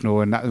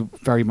exceptional, and that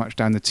very much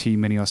down the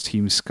Team Ineos,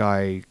 Team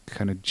Sky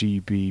kind of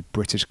GB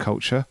British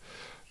culture.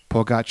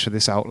 Pogacar,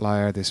 this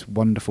outlier, this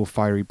wonderful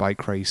fiery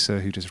bike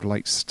racer who just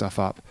lights stuff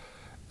up,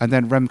 and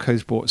then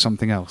Remco's brought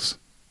something else.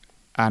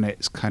 And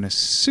it's kind of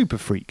super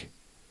freak.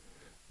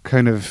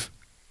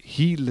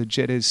 He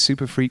legit is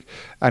super freak.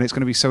 And it's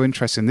going to be so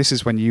interesting. This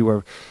is when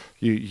you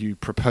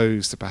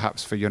proposed that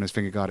perhaps for Jonas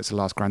Vingegaard, it's the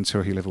last Grand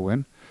Tour he'll ever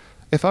win.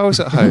 If I was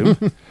at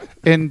home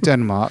in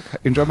Denmark,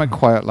 enjoy my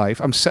quiet life,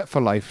 I'm set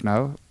for life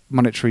now,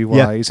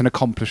 monetary-wise, and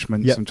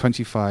accomplishments. I'm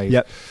 25.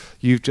 Yep.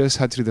 You've just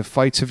had to do the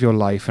fight of your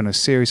life and a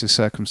series of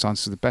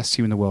circumstances with the best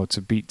team in the world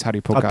to beat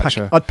Tadej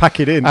Pogacar. I'd pack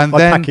it in.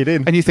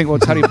 And you think, well,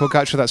 Tadej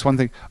Pogacar, that's one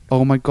thing.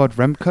 Oh my God,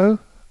 Remco?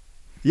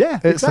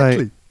 Yeah, it's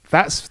exactly.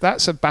 Like,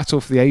 that's a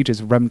battle for the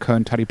ages, Remco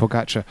and Tadej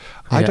Pogacar.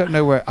 I don't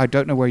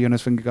know where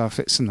Jonas Vingegaard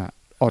fits in that.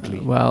 Oddly,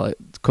 well, it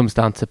comes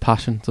down to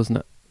passion, doesn't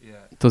it? Yeah.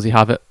 Does he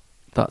have it?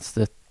 That's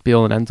the be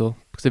all and end all.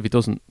 Because if he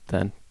doesn't,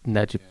 then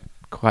Ned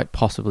quite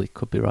possibly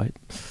could be right.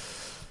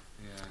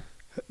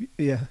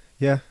 Yeah.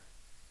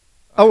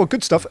 Oh, well,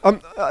 good stuff.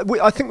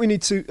 I think we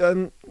need to.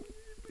 Do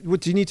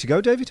you need to go,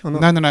 David? Or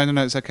not?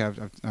 No. It's okay.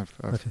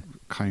 I've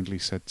kindly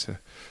said to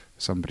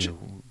somebody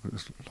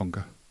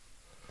longer.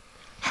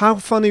 How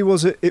funny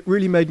was it? It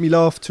really made me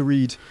laugh to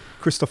read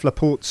Christophe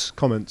Laporte's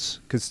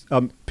comments, because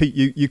Pete,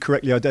 you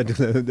correctly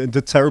identified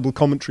the terrible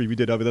commentary we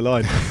did over the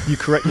line. You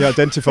correctly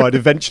identified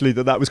eventually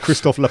that was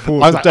Christophe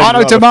Laporte. I was like,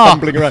 Arnaud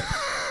Démare! Around.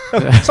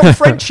 It's not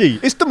Frenchy.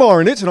 It's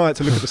Démare in it, and I had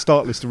to look at the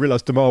start list to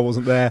realise Démare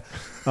wasn't there.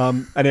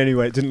 And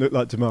anyway, it didn't look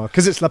like Démare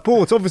because it's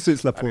Laporte. Obviously,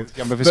 it's Laporte.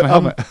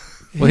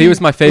 Well, he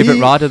was my favourite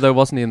rider, though,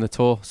 wasn't he, in the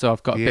Tour? So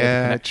I've got a bit of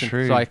a connection.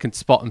 True. So I can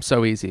spot him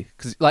so easy.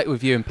 Because like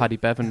with you and Paddy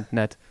Bevan,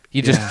 Ned,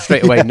 you just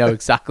straight away know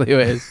exactly who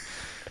it is.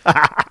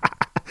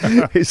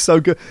 It's so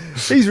good.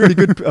 He's really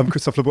good,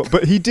 Christophe Laporte.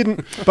 But he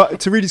didn't.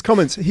 But to read his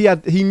comments,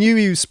 he knew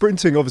he was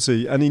sprinting,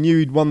 obviously, and he knew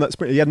he'd won that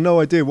sprint. He had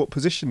no idea what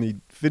position he'd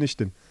finished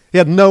in. He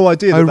had no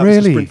idea that was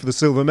a sprint for the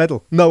silver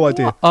medal. No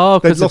idea. What? Oh,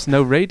 because there's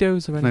no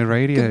radios or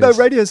anything. No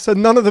radios, so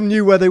none of them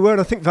knew where they were.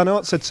 And I think Van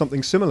Aert said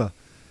something similar.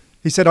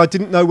 He said, I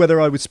didn't know whether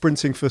I was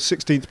sprinting for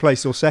 16th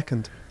place or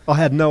second. He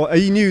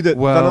knew that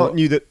Van Aert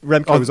knew that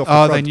Remco was off the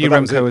front. They knew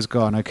Remco was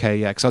gone. Okay,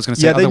 yeah, because I was going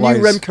to say they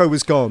knew Remco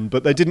was gone,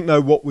 but they didn't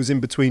know what was in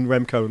between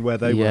Remco and where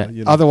they were.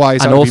 You know?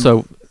 Otherwise, and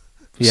also,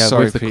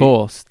 with the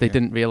course, they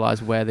didn't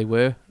realise where they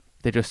were.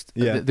 They just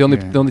the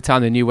only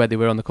time they knew where they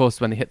were on the course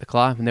was when they hit the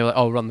climb, and they were like,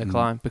 "Oh, we're on the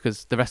climb,"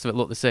 because the rest of it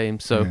looked the same.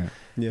 So,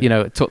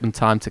 it took them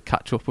time to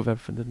catch up with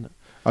everything, didn't it?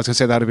 I was going to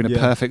say that would have been a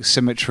perfect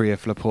symmetry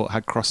if Laporte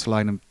had crossed the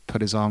line and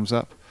put his arms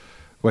up,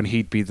 when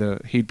he'd been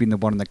the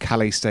one on the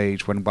Calais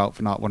stage when Wout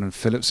van Aert won and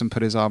Philipsen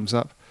put his arms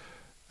up.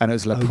 And it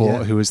was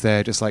Laporte who was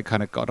there, just like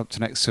kind of got up to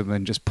next to him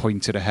and just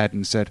pointed ahead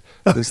and said,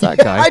 "There's that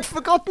guy." I'd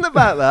forgotten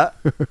about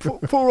that.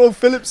 Poor old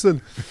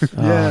Philipsen.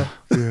 Yeah.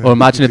 Or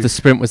imagine if the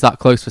sprint was that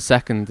close for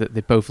second that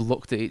they both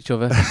looked at each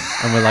other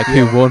and were like,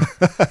 "Who won?"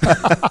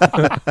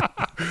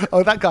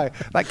 Oh,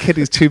 that kid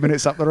is 2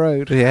 minutes up the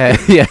road. Yeah.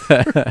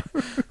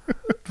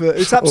 But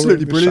it's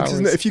absolutely brilliant, showers.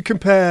 isn't it? If you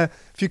compare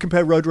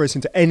road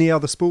racing to any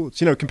other sports,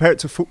 compare it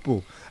to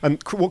football,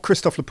 and what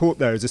Christophe Laporte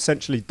there has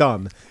essentially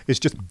done is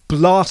just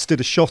blasted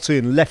a shot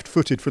in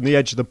left-footed from the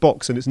edge of the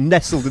box, and it's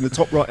nestled in the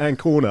top right-hand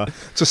corner.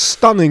 It's a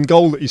stunning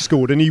goal that he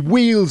scored, and he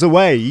wheels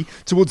away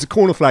towards the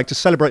corner flag to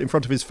celebrate in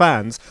front of his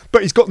fans,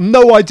 but he's got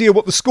no idea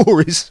what the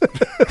score is.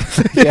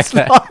 It's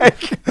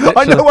like,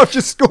 I know I've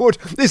just scored.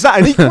 Is that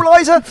an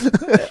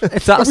equaliser?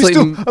 It's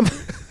absolutely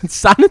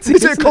insanity.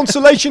 Is it a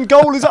consolation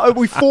goal? Are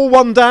we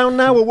 4-1 down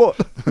now, or what?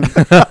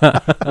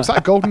 Was that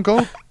a golden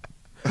goal?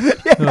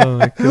 Yeah. Oh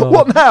my God.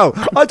 What now?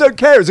 I don't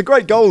care. It's a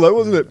great goal, though,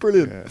 wasn't it?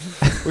 Brilliant. Yeah.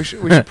 We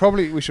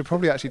should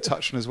probably actually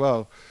touch on as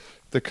well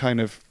the kind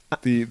of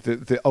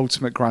the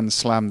ultimate Grand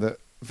Slam that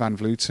Van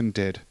Vleuten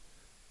did.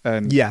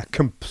 And Yeah,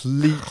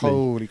 completely.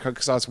 holy,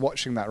 because I was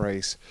watching that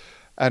race,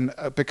 and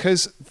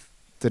because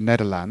the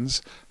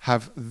Netherlands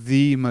have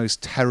the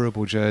most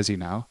terrible jersey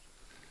now.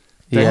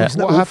 then Yeah. Isn't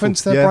that what awful? happened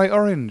to their Yeah. bright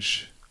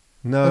orange?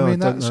 No, I mean,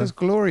 don't that's know. just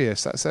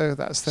glorious. That's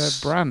their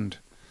brand.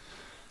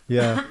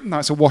 Yeah. No,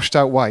 it's a washed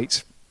out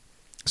white.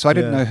 So I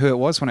didn't Yeah. know who it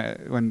was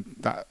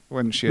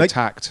when she Make-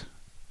 attacked.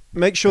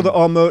 Make sure that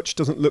our merch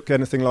doesn't look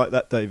anything like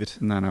that, David.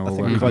 No, I we'll think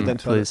work we've on it.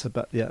 identified please. it.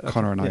 But yeah,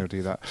 Connor and I will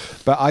do that.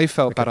 But I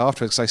felt bad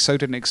afterwards because I so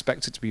didn't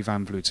expect it to be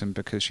Van Vleuten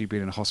because she'd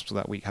been in hospital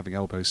that week having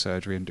elbow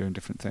surgery and doing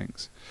different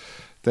things.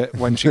 That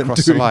when she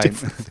crossed the Doing line,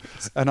 different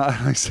and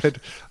I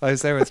said, I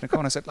was there with Nicole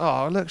and I said,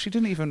 "Oh, look, she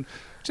didn't even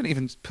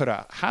put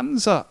her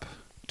hands up,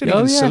 didn't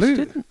even she salute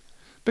didn't.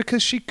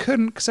 because she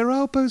couldn't because her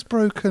elbow's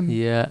broken."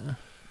 Yeah.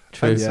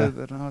 True. And Yeah. so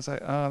then I was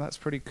like, "Oh, that's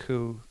pretty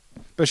cool."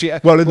 But she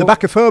Well, in the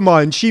back of her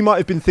mind, she might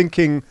have been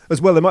thinking as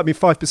well. There might be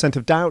 5%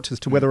 of doubt as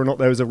to whether or not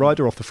there was a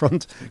rider off the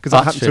front because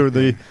that That's happened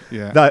to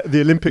yeah.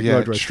 the Olympic Yeah,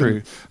 road race. true.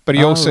 didn't it? But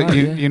he Oh, also, right,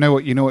 yeah. you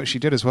know what she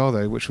did as well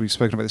though, which we've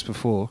spoken about this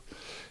before.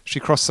 She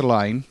crossed the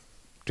line,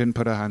 didn't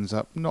put her hands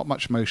up, not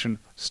much motion,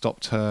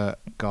 stopped her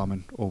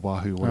Garmin or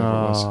Wahoo, whatever it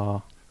was.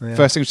 Oh. Yeah.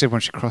 First thing she did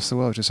when she crossed the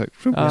world, just like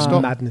Oh.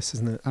 stop. Madness,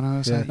 isn't it? And I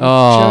was Yeah. like,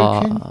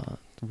 "You're joking? Oh.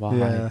 Why?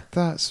 Yeah.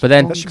 That's But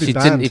then That should be she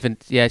banned. didn't even.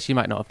 Yeah, she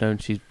might not have known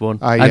she'd won.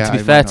 Ah, and yeah, to be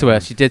I fair might to not her,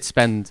 have. she did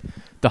spend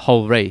the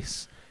whole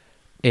race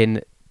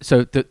in.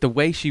 So the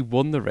way she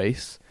won the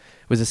race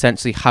was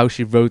essentially how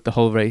she rode the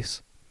whole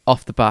race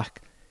off the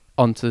back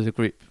onto the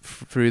group,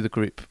 through the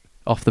group,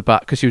 off the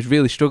back, because she was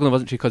really struggling,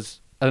 wasn't she? Because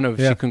I don't know if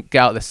Yeah. she couldn't get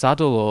out of the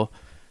saddle or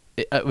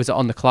it was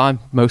on the climb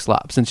most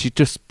laps, and she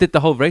just did the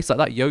whole race like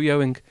that,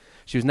 yo-yoing.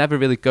 She was never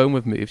really going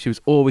with moves. She was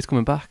always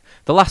coming back.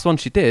 The last one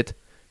she did,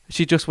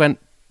 she just went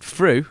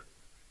through,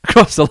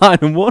 across the line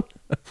and won.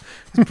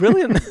 It's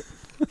brilliant.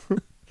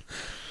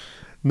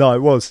 No,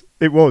 it was,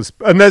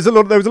 and there was a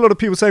lot of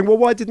people saying, well,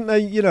 why didn't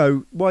they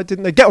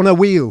get on her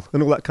wheel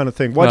and all that kind of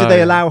thing? Why did they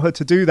yeah. allow her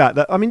to do that?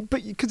 But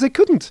because they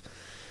couldn't.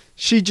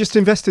 She just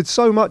invested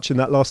so much in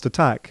that last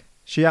attack.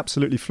 She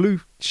absolutely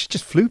flew. She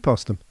just flew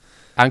past them.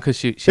 And because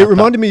she It had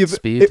reminded that me of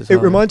speed it. as It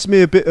well. reminds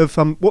me a bit of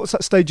what's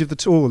that stage of the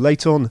tour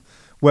late on,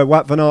 where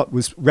Wout van Aert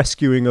was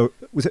rescuing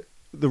was it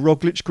the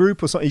Roglic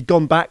group or something? He'd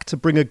gone back to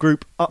bring a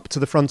group up to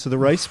the front of the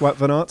race, Wout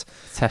van Aert,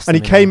 Testing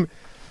and he me came.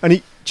 And do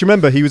you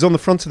remember he was on the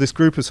front of this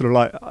group of sort of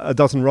like a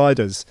dozen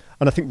riders,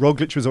 and I think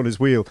Roglic was on his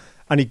wheel,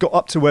 and he got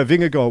up to where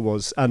Vingegaard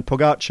was and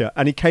Pogacar,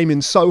 and he came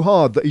in so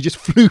hard that he just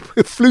flew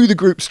the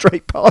group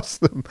straight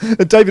past them.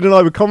 And David and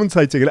I were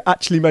commentating, and it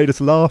actually made us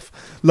laugh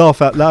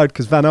out loud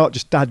because Van Aert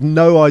just had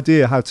no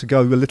idea how to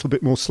go a little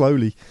bit more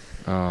slowly.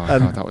 Oh,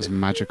 And- God, that was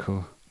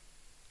magical.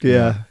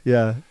 Yeah.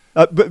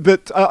 But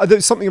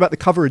there's something about the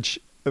coverage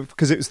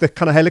because it was the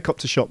kind of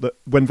helicopter shot that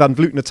when Van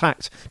Vleuten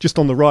attacked just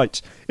on the right,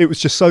 it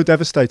was just so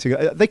devastating.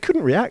 They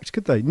couldn't react,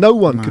 could they? No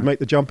one No. could make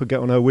the jump and get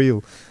on her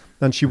wheel,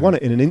 and she won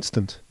it in an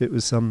instant. It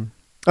was and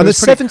was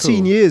there's pretty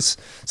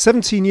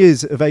 17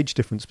 years of age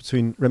difference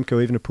between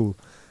Remco Evenepoel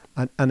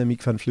and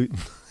Annemiek van Vleuten.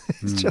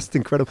 It's just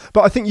incredible.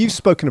 But I think you've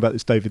spoken about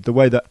this, David, the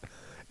way that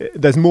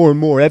there's more and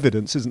more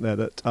evidence, isn't there,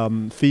 that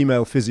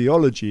female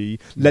physiology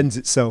lends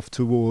itself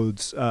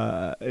towards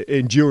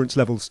endurance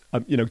levels,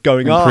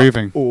 going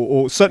Improving. up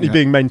or certainly Yeah.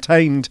 being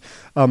maintained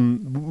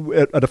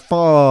at a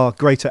far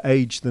greater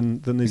age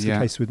than is Yeah.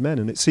 the case with men.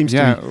 And it seems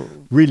Yeah. to be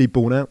really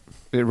borne out.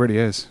 It really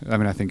is. I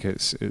mean, I think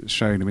it's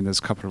shown. I mean, there's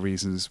a couple of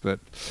reasons, but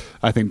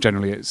I think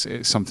generally it's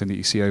something that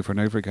you see over and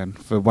over again.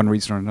 For one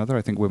reason or another,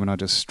 I think women are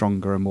just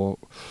stronger and more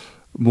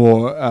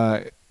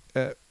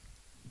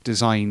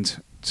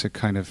designed to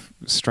kind of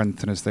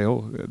strengthen as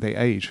they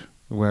age.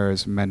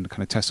 Whereas men,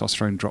 kind of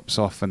testosterone drops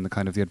off, and the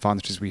kind of the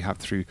advantages we have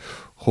through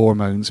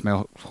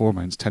male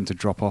hormones tend to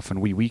drop off,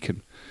 and we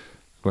weaken.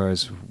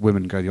 Whereas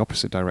women go the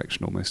opposite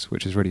direction almost,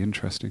 which is really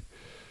interesting.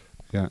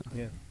 Yeah.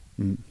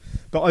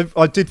 But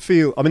I did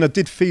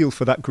feel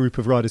for that group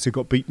of riders who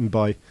got beaten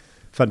by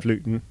Van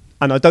Vleuten,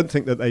 and I don't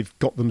think that they've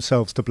got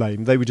themselves to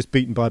blame. They were just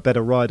beaten by a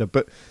better rider,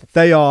 but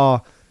they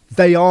are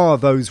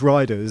those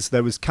riders.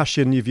 There was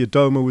Kasia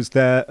Niewiadoma was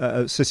there,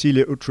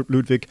 Cecilia Uttrup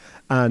Ludwig,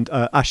 and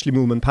Ashley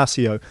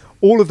Moolman-Pasio.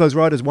 All of those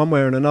riders, one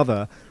way or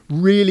another,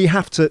 really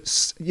have to,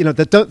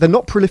 they're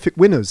not prolific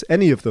winners,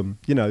 any of them.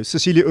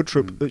 Cecilia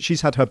Uttrup,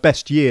 she's had her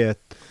best year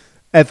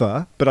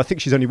ever, but I think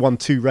she's only won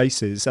 2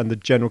 races and the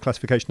general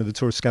classification of the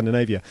Tour of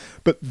Scandinavia.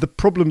 But the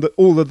problem that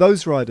all of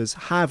those riders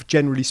have,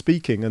 generally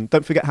speaking, and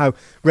don't forget how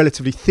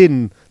relatively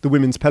thin the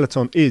women's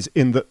peloton is,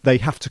 in that they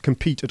have to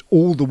compete at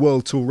all the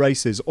World Tour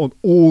races on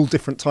all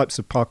different types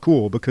of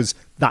parcours, because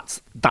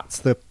that's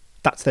their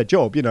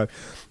job,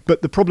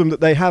 But the problem that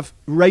they have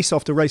race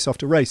after race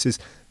after race is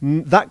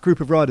that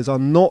group of riders are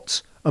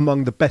not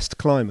among the best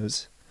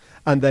climbers,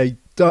 and they're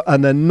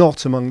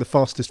not among the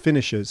fastest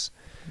finishers.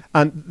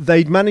 And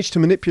they'd managed to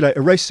manipulate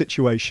a race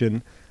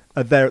situation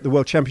there at the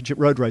World Championship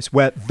road race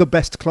where the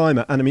best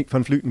climber, Annemiek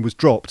van Vleuten, was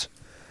dropped.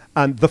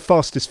 And the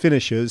fastest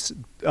finishers,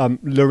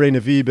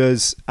 Lorena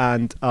Wiebes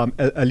and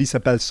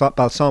Elisa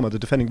Balsamo, the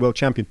defending world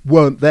champion,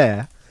 weren't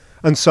there.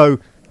 And so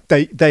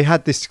they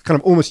had this kind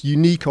of almost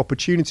unique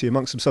opportunity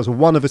amongst themselves. Well,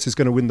 one of us is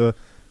going to win the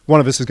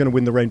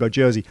rainbow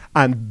jersey,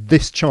 and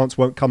this chance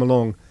won't come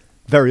along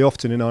very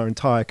often in our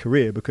entire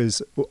career,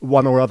 because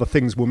one or other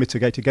things will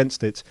mitigate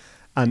against it.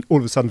 And all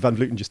of a sudden, Van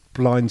Vleuten just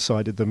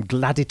blindsided them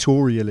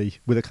gladiatorially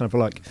with a kind of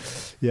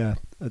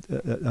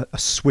a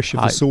swish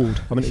of the sword.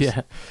 I mean,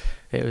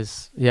 it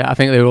was. Yeah, I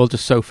think they were all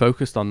just so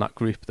focused on that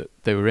group that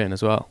they were in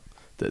as well,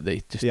 that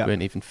they just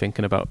weren't even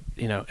thinking about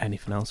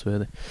anything else, were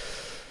they?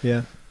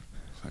 Yeah.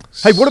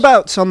 Thanks. Hey, what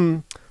about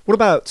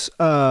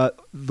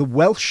the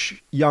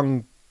Welsh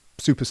young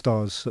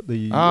superstars at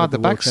the World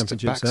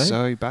Championships?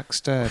 Zoe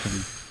Backstead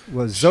and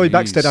Zoe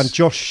Backstead and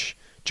Josh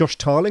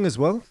Tarling as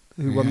well,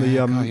 who won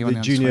the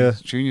junior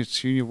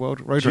world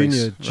road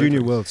race.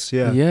 Junior worlds.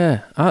 Yeah.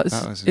 Yeah.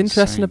 It's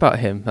interesting about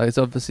him. There's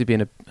obviously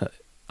been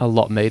a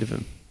lot made of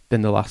him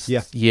in the last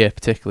year,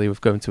 particularly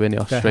with going to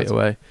Ineos straight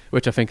away,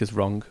 which I think is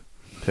wrong,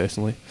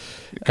 personally.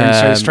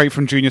 So straight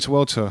from junior to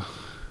World Tour.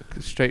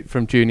 Straight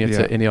from junior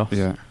to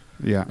Ineos.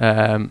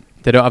 Yeah.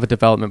 They don't have a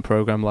development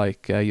program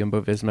like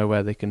Jumbo-Visma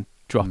where they can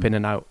drop in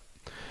and out,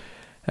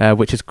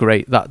 which is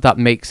great. That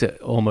makes it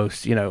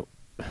almost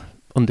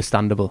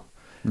understandable.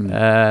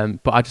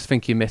 But I just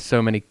think you miss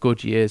so many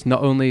good years,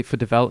 not only for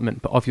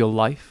development but of your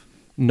life.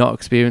 Not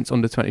experience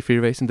under 23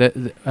 racing.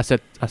 I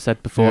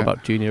said before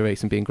about junior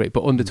racing being great,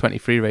 but under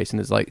 23 racing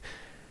is like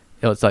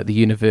it's like the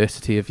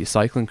university of your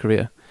cycling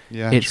career.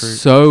 Yeah, it's true.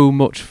 So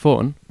much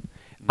fun,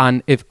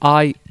 and it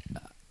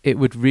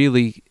would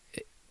really,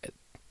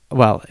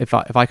 well, if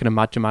I can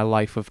imagine my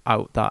life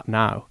without that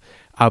now,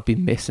 I'd be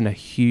missing a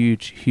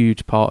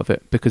huge part of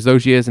it, because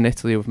those years in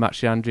Italy with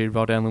Max Leandri,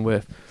 Rod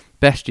Ellingworth,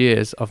 best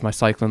years of my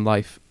cycling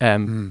life.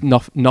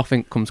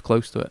 Nothing comes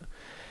close to it.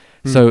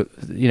 So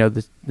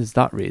there's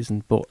that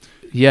reason, but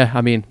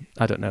I mean,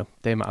 I don't know.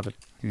 They might have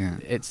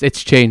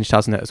it's changed,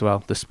 hasn't it, as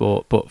well, the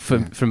sport? But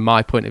from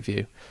my point of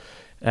view,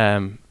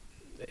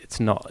 it's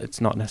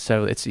not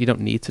necessarily. You don't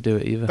need to do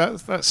it either.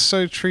 That's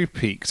so true,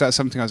 Pete. Because that's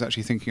something I was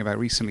actually thinking about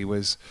recently.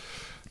 Was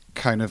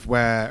kind of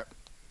where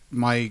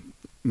my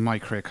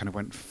career kind of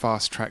went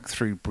fast track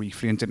through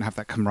briefly and didn't have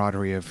that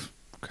camaraderie of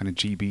kind of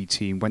GB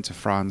team. Went to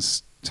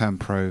France,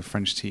 turned pro,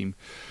 French team.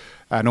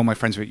 And all my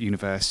friends were at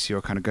university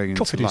or kind of going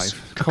into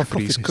life.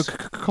 Coffees,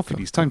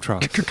 time trial.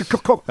 This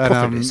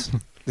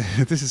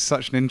is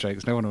such an in-joke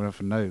because no one will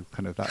ever know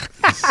kind of that.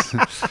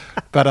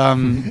 But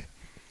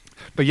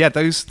yeah,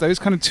 those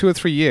kind of 2 or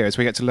 3 years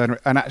we get to learn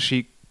and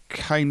actually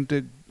kind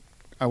of,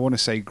 I want to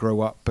say grow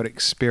up, but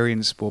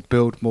experience or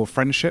build more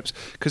friendships.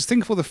 Because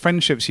think of all the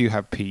friendships you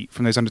have, Pete,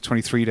 from those under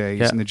 23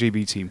 days in the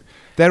GB team.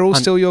 They're all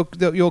still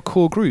your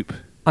core group.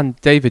 And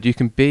David, you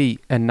can be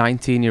a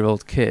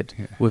 19-year-old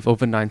kid with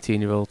other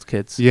 19-year-old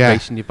kids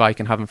racing your bike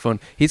and having fun.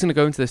 He's going to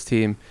go into this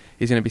team.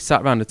 He's going to be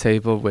sat around a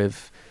table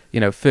with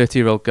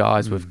 30-year-old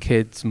guys with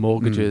kids,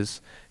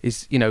 mortgages.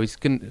 He's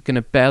going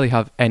to barely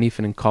have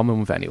anything in common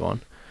with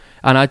anyone.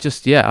 And I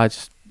just you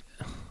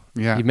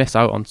miss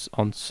out on so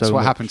much. That's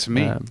what happened to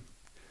me.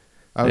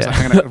 I was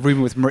hanging out in a room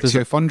with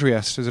Maurizio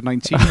Fondriest as a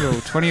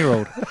 19-year-old,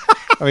 20-year-old.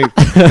 I mean,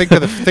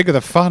 think of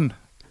the fun.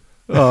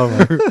 Oh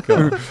my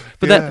god!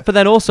 But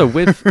then also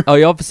with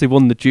he obviously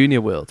won the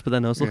junior world. But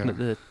then I was looking at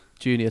the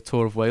junior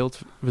Tour of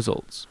Wales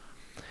results.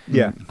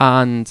 Yeah,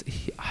 and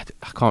I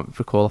can't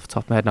recall off the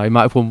top of my head now. He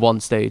might have won one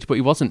stage, but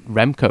he wasn't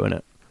Remco in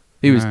it.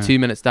 He was 2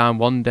 minutes down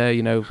one day,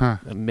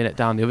 a minute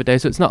down the other day.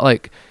 So it's not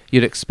like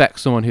you'd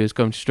expect someone who's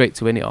going straight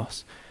to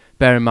Ineos.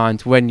 Bear in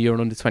mind, when you're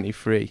under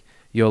 23,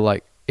 you're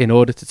like, in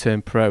order to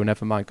turn pro,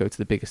 never mind go to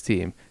the biggest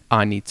team,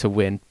 I need to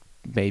win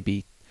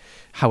maybe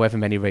however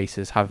many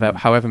races,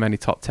 however many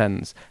top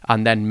tens,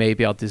 and then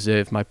maybe I'll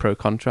deserve my pro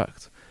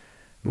contract.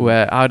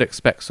 Where I'd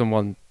expect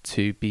someone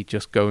to be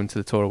just going to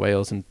the Tour of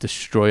Wales and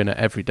destroying it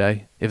every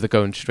day if they're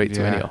going straight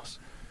to Ineos.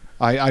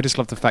 I just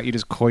love the fact you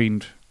just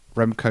coined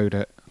Remco'd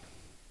it.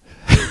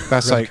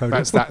 That's like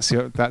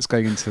Remco. that's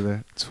going into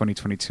the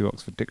 2022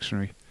 Oxford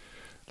Dictionary.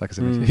 Like I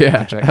said, Yeah.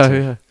 projector. Oh,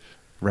 yeah.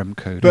 Rem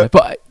code.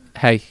 But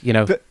hey,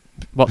 But-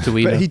 what do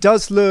we But know? he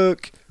does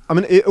look. I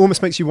mean, it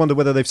almost makes you wonder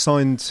whether they've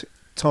signed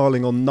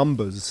Tarling on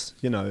numbers.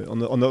 On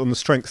the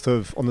strength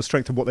of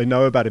what they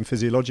know about him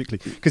physiologically,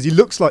 because he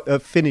looks like a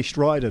finished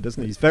rider,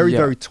 doesn't he? He's very Yeah.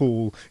 very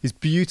tall. He's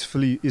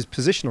beautifully. His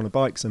position on a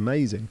bike's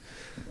amazing.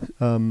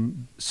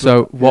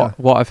 So but,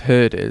 what I've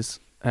heard is,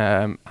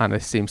 and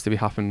it seems to be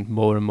happening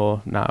more and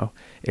more now,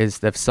 is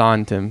they've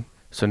signed him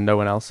so no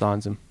one else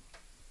signs him.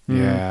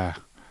 Yeah.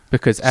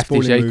 Because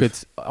Spoiling FDJ move. could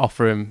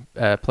offer him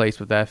a place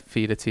with their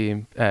feeder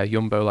team,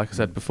 Jumbo, like I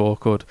said before,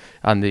 could,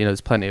 and there's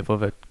plenty of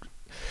other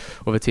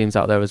teams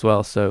out there as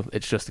well. So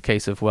it's just a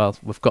case of, well,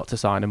 we've got to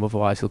sign him,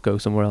 otherwise he'll go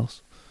somewhere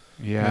else.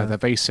 Yeah, Yeah. they're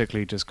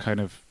basically just kind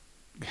of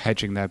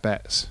hedging their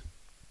bets.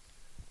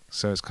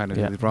 So it's kind of,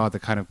 Yeah. they'd rather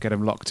kind of get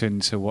him locked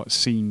into what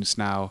seems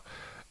now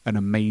an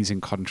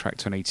amazing contract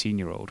to an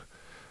 18-year-old.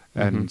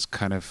 And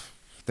kind of,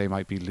 they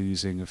might be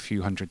losing a few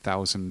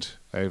 100,000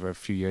 over a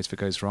few years if it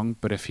goes wrong.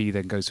 But if he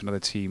then goes to another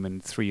team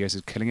and 3 years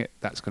is killing it,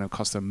 that's going to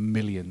cost them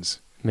millions.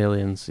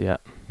 Millions, yeah.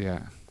 Yeah.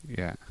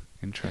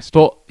 Interesting.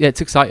 But yeah,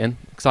 it's exciting.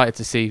 Excited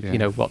to see,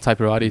 Yeah. what type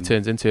of rider he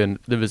turns into and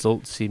the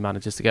results he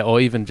manages to get, or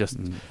even just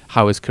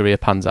how his career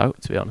pans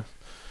out, to be honest.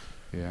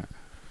 Yeah.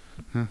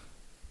 Huh.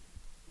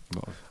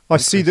 I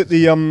see that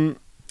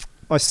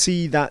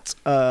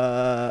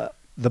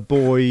the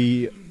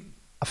boy,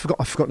 I've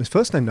forgotten his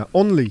first name now.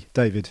 Onley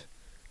David,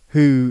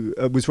 who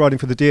was riding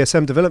for the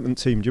DSM development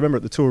team. Do you remember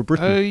at the Tour of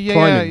Britain? Oh yeah,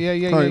 Climbing. yeah.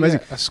 Amazing.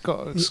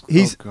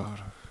 He's- oh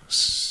god.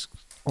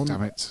 On-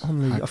 Damn it.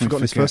 Onley, How I've can we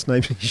forgotten his forget? first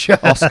name.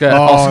 Oscar.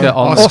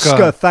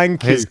 Oscar,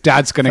 thank you. His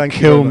dad's going to Thank you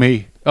kill very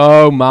me.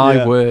 Oh my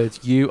Yeah. word,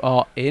 you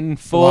are in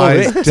for My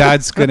it.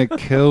 dad's going to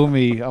kill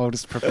me. I'll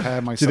just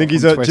prepare myself. Do you think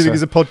he's on a Twitter.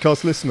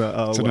 podcast listener?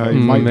 Oh, Don't know. well, He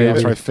might be maybe.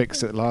 after I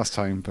fixed it last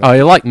time. But Oh,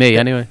 you're like me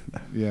anyway.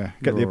 yeah,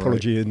 Get the you're all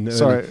apology in. right.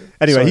 Sorry.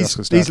 Anyway, sorry, he's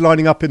Oscar's dad.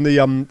 lining up in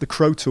the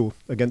Crow Tour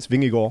against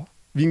Vingegaard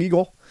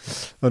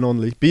and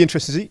Onley. Be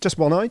interested to see just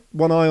one eye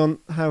on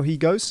how he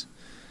goes,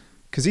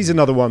 because he's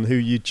another one who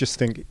you just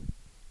think,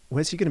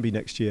 where's he going to be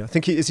next year? I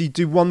think he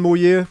do one more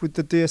year with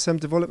the DSM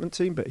development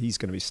team, but he's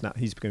going to be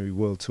He's going to be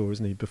World Tour,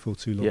 isn't he? Before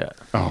too long. Yeah,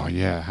 Oh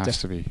yeah, it has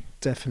to be.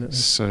 Definitely.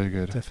 So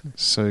good. Definitely.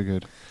 So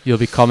good. you'll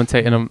be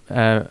commentating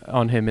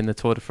on him in the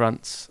Tour de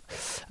France,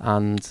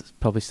 and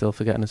probably still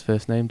forgetting his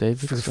first name,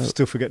 David. so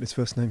Still forgetting his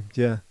first name.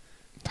 Yeah.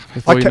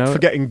 before I you kept know it-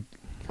 forgetting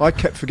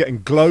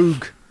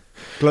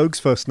Gloag's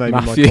first name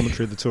Matthew. in my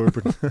commentary of the Tour of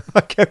Britain. I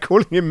kept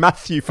calling him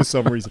Matthew for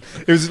some reason.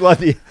 It was like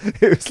the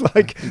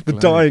Gloag.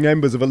 dying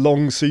embers of a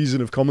long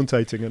season of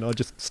commentating, and I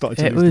just started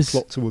to It lose was the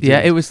plot towards yeah,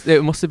 the end.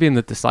 it must have been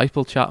the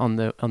disciple chat on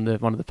the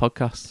one of the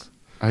podcasts.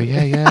 Oh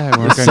yeah.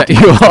 We're Set going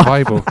you to the off.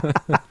 Bible.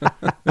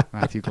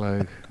 Matthew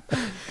Gloag.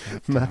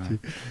 Matthew.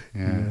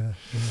 Yeah.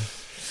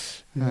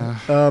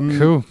 Um,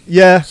 Cool.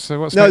 Yeah.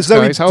 So what's No, next,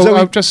 Zoe- guys?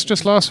 Zoe-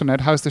 Just last one,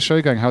 Ed. How's the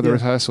show going? How are the Yeah.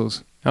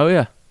 rehearsals? Oh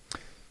yeah,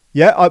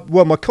 Yeah.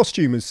 Well, my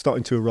costume is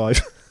starting to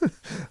arrive.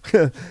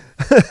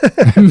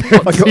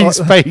 His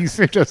face,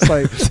 just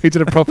like he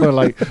did a proper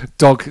like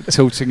dog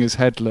tilting his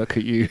head look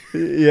at you.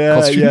 Yeah,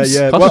 Costumes?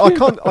 yeah. Well,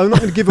 I'm not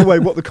going to give away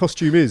what the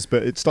costume is,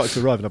 but it's starting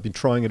to arrive, and I've been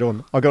trying it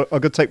on. I got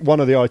to take one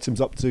of the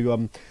items up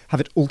to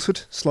have it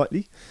altered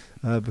slightly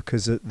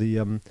because at the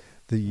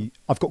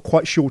I've got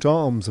quite short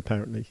arms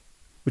apparently,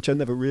 which I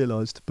never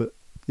realised. But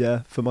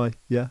yeah,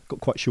 got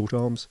quite short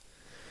arms.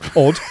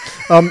 Odd.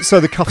 So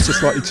the cuffs are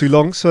slightly too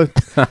long, so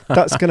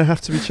that's going to have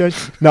to be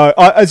changed. No,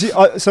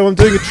 so I'm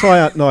doing a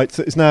tryout night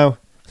that is now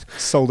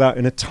sold out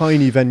in a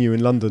tiny venue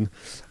in London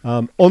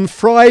on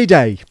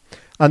Friday,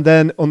 and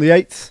then on the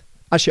 8th.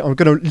 Actually, I'm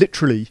going to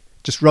literally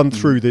just run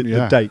through the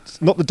dates,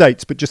 not the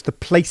dates, but just the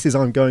places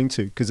I'm going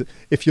to. Because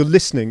if you're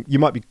listening, you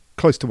might be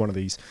close to one of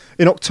these.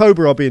 In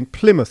October, I'll be in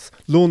Plymouth,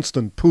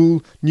 Launceston,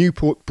 Poole,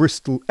 Newport,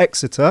 Bristol,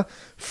 Exeter,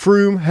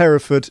 Frome,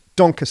 Hereford,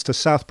 Doncaster,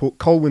 Southport,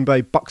 Colwyn Bay,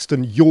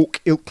 Buxton,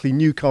 York, Ilkley,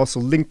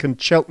 Newcastle, Lincoln,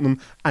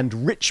 Cheltenham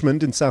and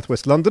Richmond in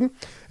southwest London.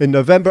 In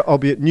November, I'll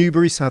be at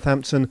Newbury,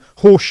 Southampton,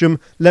 Horsham,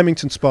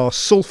 Leamington Spa,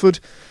 Salford,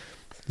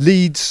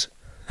 Leeds,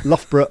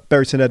 Loughborough,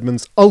 Buryton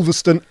Edmonds,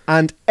 Ulverston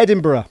and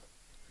Edinburgh.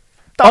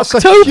 That's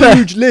October. a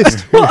huge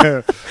list.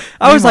 I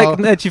was like, Meanwhile-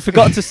 Ned, you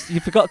forgot to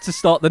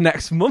start the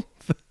next month.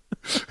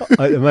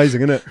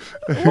 Amazing, isn't it?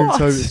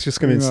 So it's just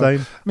going to be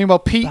insane. Meanwhile,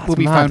 Pete That's will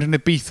be mad. found in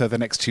Ibiza the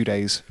next 2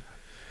 days.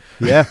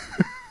 Yeah.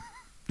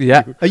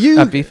 Yeah, Are you?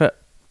 I'd be fit.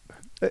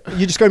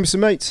 You just going with some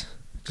mates?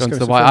 Just Going to with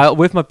the some White friends? Isle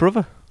with my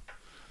brother.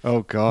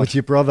 Oh God! With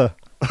your brother.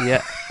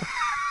 Yeah.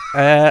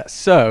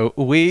 So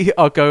we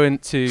are going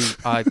to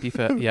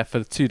Ibiza,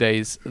 for 2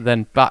 days,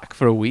 then back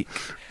for a week,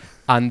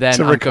 and then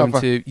To I'm recover.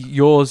 going to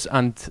yours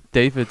and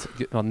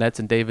Ned's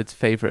and David's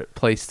favourite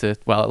place to,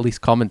 well, at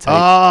least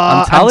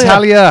commentate.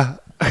 Antalya.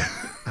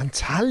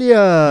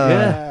 Antalya.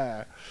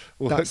 Yeah.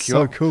 We'll That's hook you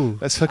so up. cool.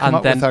 Let's hook him And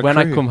up then with our when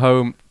I crew. come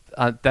home,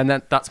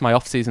 then that's my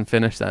off-season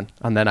finish then,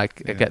 and then I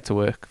Yeah. get to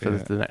work for Yeah.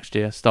 the next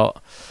year,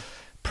 start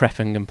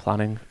prepping and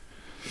planning.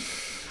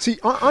 See,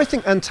 I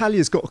think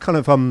Antalya's got a kind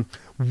of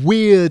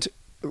weird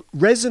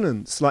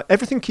resonance. Like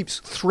everything keeps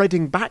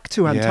threading back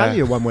to Yeah.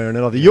 Antalya one way or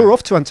another. Yeah. You're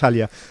off to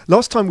Antalya.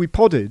 Last time we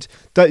podded,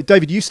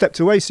 David, you stepped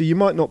away, so you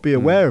might not be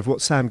aware of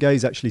what Sam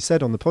Gaze actually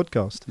said on the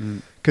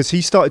podcast, because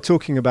he started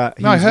talking about.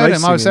 No, I heard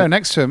him. I was racing there in-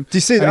 next to him. Do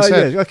you see? And Oh, he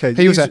said- yeah, okay.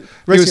 He was there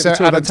racing at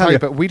the Tour of Antalya, Antalya.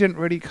 but we didn't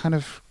really kind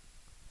of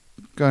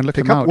go and look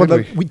Pick him up. out, Well,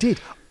 did no, we? we did.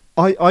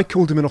 I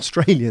called him an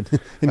Australian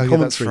in Oh, commentary. yeah,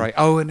 that's right.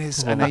 Oh, and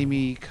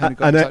Amy kind of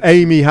got And in touch.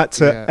 Amy had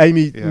to. Yeah,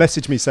 Amy yeah.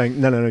 messaged me saying,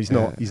 "No, he's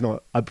not. Yeah. He's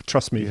not.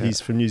 Trust me, Yeah. he's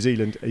from New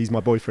Zealand. He's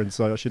my boyfriend,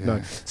 so I should know."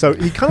 Yeah. So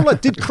he kind of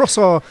like did cross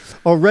our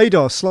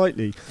radar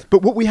slightly.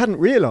 But what we hadn't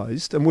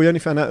realised, and we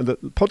only found out in the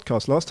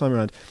podcast last time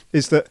around,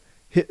 is that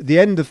the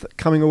end of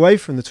coming away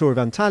from the Tour of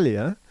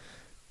Antalya,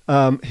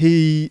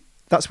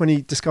 that's when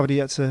he discovered he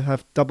had to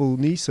have double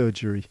knee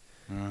surgery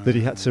that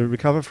he had to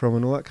recover from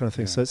and all that kind of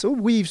thing. Yeah. So it all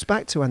weaves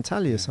back to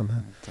Antalya somehow.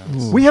 It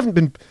does. We haven't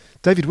been,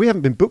 David. We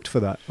haven't been booked for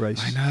that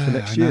race I know, for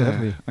next I year, know.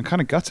 have we? I'm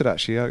kind of gutted,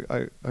 actually.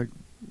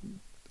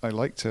 I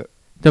liked it.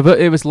 No,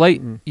 but it was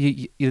late.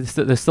 Mm.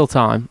 There's still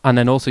time, and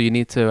then also you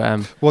need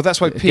to. Well,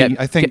 that's why, Pete,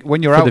 I think get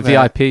when you're for out the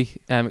there... VIP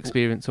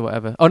experience or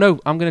whatever. Oh no,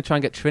 I'm going to try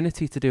and get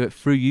Trinity to do it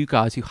through you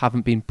guys who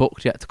haven't been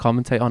booked yet to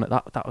commentate on it.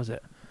 That was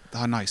it.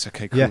 Oh, nice.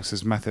 Okay, cool. Yeah. This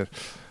is method.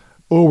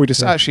 Or we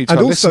just Yeah. actually And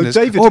tell also, listeners...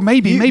 David, or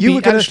maybe you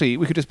were gonna- actually,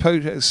 we could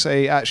just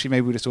say, actually,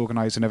 maybe we just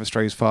organise an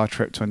Everstrays Far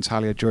trip to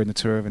Antalya during the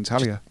Tour of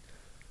Antalya.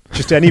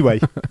 Just anyway.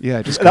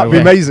 Yeah, just go That'd be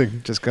away.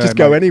 amazing. Just go, Just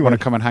go anyway. Want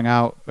to come and hang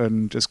out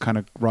and just kind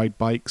of ride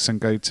bikes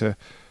and go to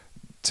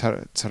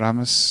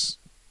Teramis?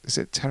 Is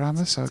it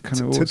Teramis? I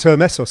kind of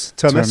Termessos.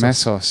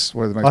 Termessos.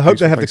 One of the most I hope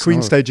they beautiful have the places in Queen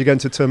world. stage again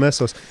to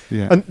Termessos.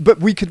 Yeah. But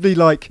we could be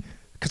like,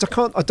 because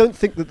I don't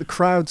think that the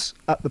crowds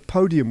at the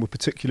podium were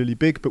particularly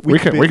big, but we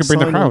could we be could bring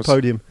the on the crowds.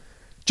 podium,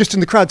 just in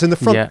the crowds in the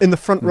front Yeah. in the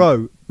front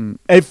row Mm.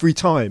 every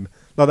time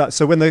like that.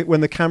 So when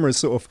the cameras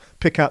sort of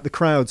pick out the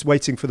crowds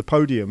waiting for the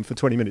podium for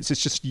 20 minutes,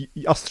 it's just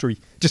us three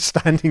just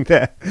standing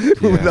there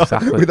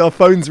exactly. with our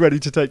phones ready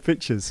to take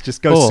pictures.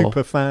 Just go Or-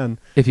 super fan.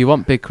 If you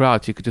want big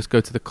crowds, you could just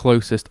go to the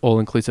closest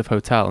all-inclusive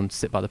hotel and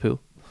sit by the pool.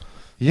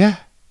 Yeah.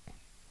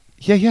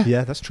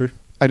 Yeah, that's true.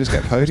 I just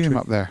get a podium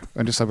up there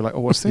and just I'll be like,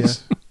 oh, what's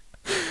this?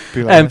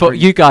 Be like, But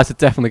you guys are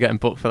definitely getting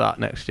booked for that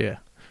next year.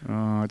 Oh,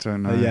 I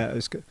don't know. Yeah, it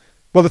was good.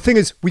 Well, the thing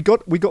is, we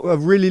got a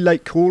really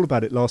late call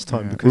about it last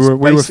time Yeah. because we were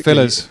basically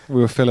fillers.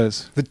 We were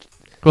fillers.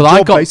 Well,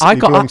 job I basically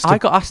belongs to-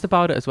 got asked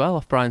about it as well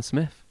off Brian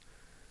Smith.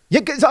 Yeah,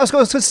 I was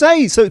going to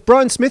say. So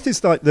Brian Smith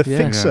is like the Yeah.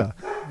 fixer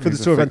for He's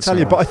the a Tour of fixer.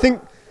 Antalya, but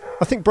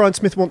I think Brian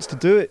Smith wants to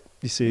do it.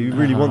 You see, he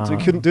really wants. He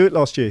couldn't do it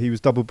last year. He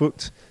was double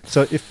booked.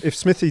 So if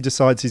Smithy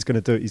decides he's going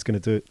to do it, he's going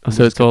to do it. Oh,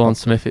 so it's all on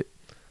Smithy.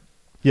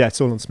 Yeah, it's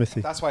all on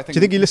Smithy. That's why I think. Do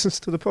you think he listens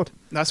to the pod?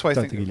 That's why I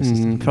Don't think. think he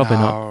listens. Probably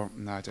not.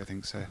 No, I don't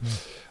think so.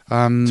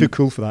 Too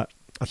cool for that.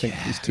 I think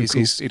he's too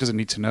cool. He doesn't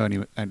need to know any.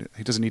 And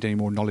he doesn't need any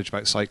more knowledge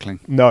about cycling.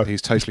 No,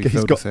 he's totally he's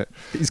filled got- with it.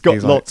 He's got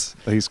He's lots.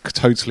 He's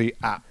totally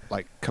at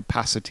like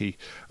capacity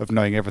of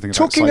knowing everything about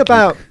Talking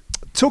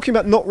cycling.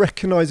 about not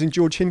recognising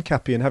George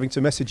Hincapie and having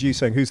to message you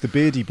saying who's the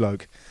beardy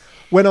bloke.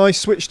 When I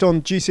switched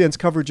on GCN's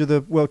coverage of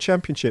the World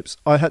Championships,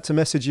 I had to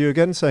message you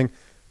again saying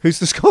who's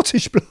the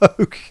Scottish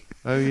bloke.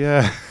 Oh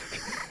yeah,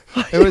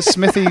 it was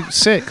Smithy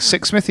Sick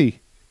Smithy.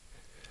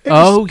 It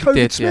was Oh, you COVID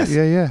did, Smith.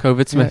 Yeah.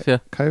 COVID Smith, yeah.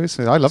 COVID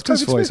Smith. I loved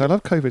his COVID voice. Smith. I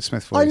love COVID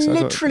Smith I voice.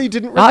 literally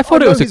didn't. I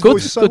thought it know was a his good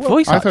voice so good well.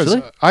 voice, I thought,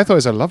 actually. I thought it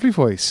was a lovely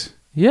voice.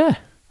 Yeah.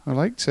 I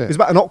liked It it. was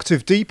about an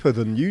octave deeper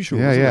than usual.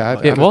 Yeah, wasn't yeah. It?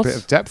 Like, It Had was. a bit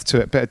of depth to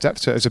it.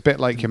 It was a bit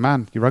like your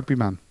man, your rugby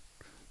man,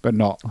 but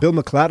not. Bill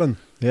McLaren.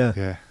 Yeah.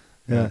 Yeah.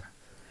 Yeah.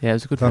 Yeah, it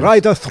was a good The voice.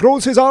 rider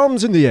throws his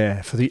arms in the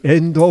air for the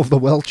end of the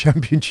World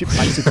Championship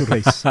bicycle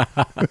race.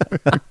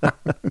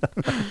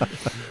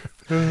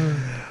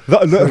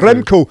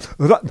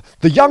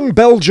 The young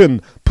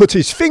Belgian put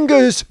his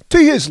fingers to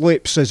his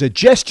lips as a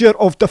gesture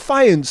of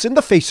defiance in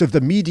the face of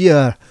the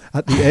media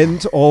at the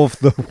end of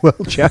the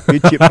World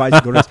Championship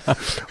bicycle race.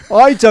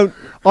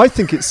 I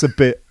think it's a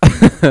bit.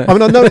 I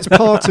mean, I know it's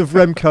part of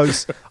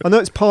Remco's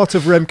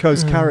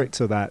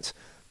character, that,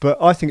 but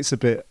I think it's a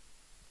bit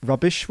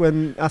rubbish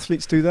when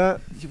athletes do that.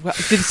 Well,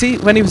 did you see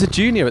when he was a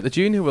junior at the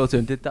Junior World Tour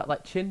and did that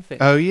like chin thing?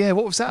 Oh yeah.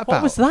 What was that about?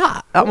 What was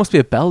that? That must be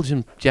a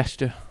Belgian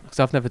gesture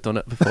because I've never done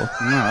it before.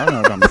 No, I've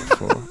never done it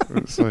before.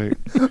 It's like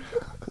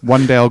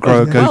one day I'll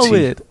grow a How goatee.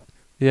 weird.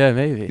 Yeah,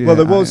 maybe. Yeah, Well,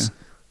 there was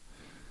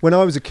when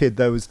I was a kid.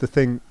 There was the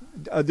thing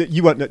that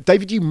you won't know,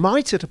 David. You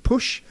might at a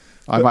push.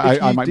 I but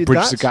if might you did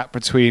bridge that- the gap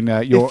between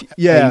your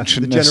the ancientness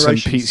and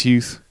generations. Pete's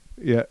youth.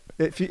 Yeah.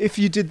 If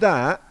you did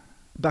that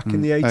back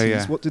in the Oh, 80s,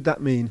 yeah. what did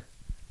that mean?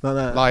 Like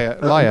that. Liar.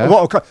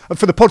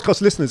 For the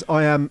podcast listeners,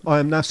 I am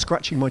now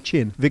scratching my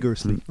chin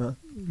vigorously.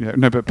 Yeah.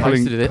 No, but I pulling.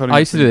 used to do this. pulling I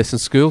used to do this in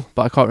school,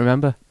 but I can't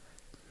remember.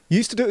 You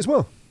used to do it as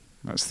well.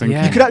 That's thinking.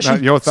 Yeah. You could actually-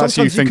 That's you sometimes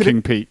you could-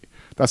 thinking, Pete.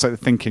 That's like the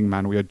thinking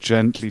man. We are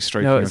gently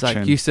stroking No, your it's like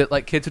chin. used to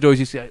like kids would always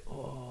used to say,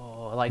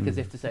 oh, like as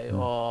if to say,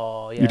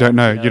 oh, yeah. You don't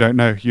know. You don't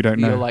know. You don't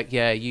You're know. like,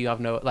 yeah, you have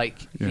no like,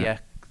 Yeah. yeah.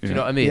 Do you Yeah.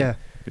 know what I mean? Yeah.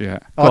 Yeah.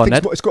 Go I on,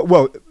 think Ned. it's got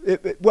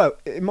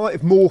it might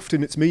have morphed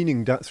in its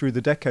meaning through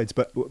the decades,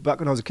 but back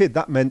when I was a kid,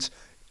 that meant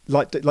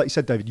like you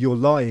said, David, you're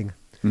lying.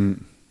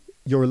 Mm.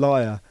 You're a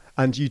liar.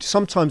 and you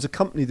sometimes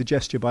accompany the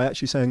gesture by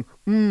actually saying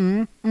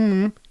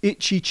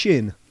itchy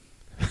chin,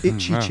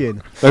 itchy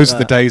chin. Those are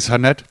the days, huh,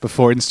 Ned?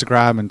 Before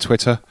Instagram and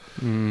Twitter.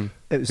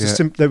 It was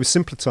there were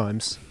simpler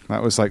times.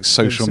 That was like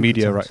social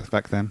media right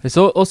back then. It's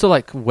also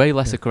like way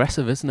less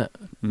aggressive, isn't it?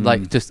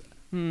 Like just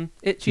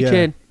itchy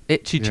chin,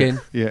 itchy chin,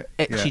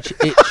 itchy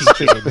chin.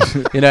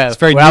 You know, it's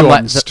very where I'm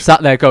like nuanced.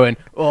 sat there going,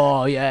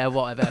 oh yeah,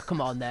 whatever.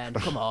 Come on then,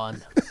 come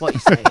on. What are you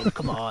saying?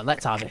 Come on,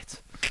 let's have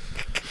it.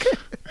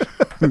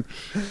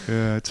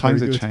 Yeah,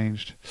 times have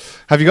changed.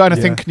 Have you got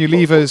anything? Yeah. Can you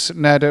leave us,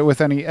 Ned,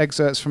 with any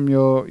excerpts from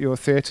your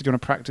theatre? Do you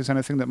want to practice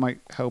anything that might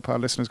help our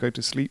listeners go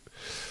to sleep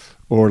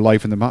or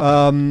liven them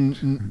up?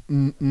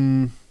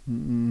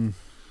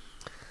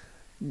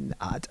 Nah,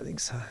 I don't think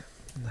so.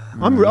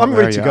 Nah. I'm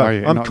ready to go.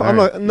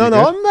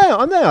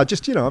 I'm there. I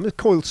just, I'm a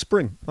coiled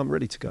spring. I'm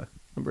ready to go.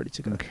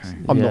 Okay.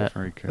 I'm Yeah. not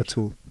Very good. at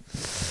all.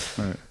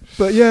 Right.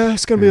 But yeah,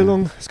 it's going to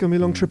be a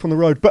long trip on the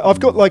road. But I've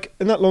got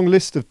in that long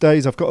list of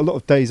days, I've got a lot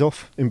of days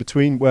off in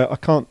between where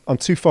I'm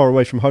too far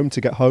away from home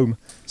to get home.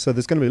 So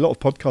there's going to be a lot of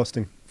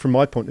podcasting from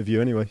my point of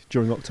view anyway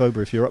during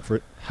October if you're up for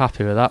it.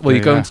 Happy with that. Well,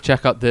 you're going to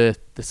check out the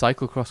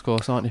cyclocross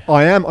course, aren't you?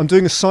 I am. I'm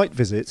doing a site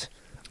visit.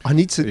 I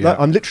need to. Yeah.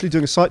 I'm literally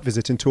doing a site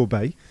visit in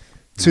Torbay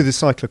to the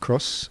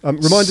cyclocross.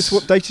 Remind us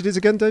what date it is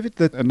again, David.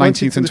 The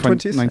 19th and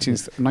 20th.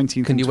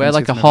 19th. Can you and wear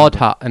like 20th a hard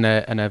hat and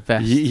a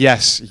vest?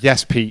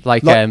 Yes, Pete.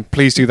 Like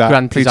please do that.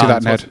 Grand Please do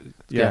that, Designs, Ned.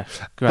 Yeah.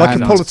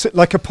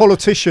 Like a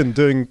politician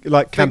doing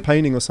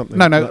campaigning or something.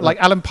 No, like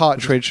Alan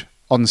Partridge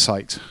on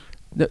site.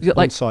 No, On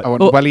like, site. I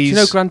want do wellies, you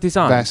know Grand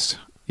Design? vest.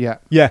 Yeah.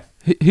 Yeah.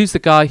 Who's the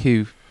guy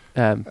who?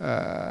 Who is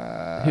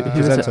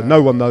Presenter. it?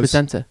 No one knows.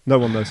 Presenter. No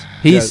one knows.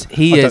 He I is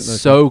don't know.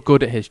 so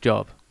good at his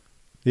job.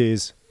 He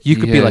is. You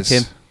could He be like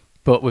is. him,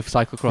 but with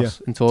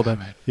cyclocross in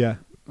Torbay. Yeah.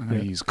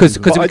 Because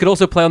But we I- could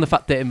also play on the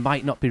fact that it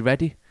might not be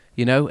ready,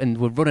 and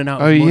we're running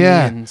out of Oh, money,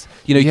 yeah. and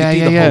you could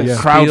do the whole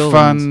spiel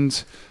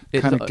crowdfund,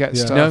 and kind of get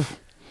Yeah. stuff.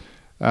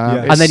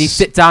 And then you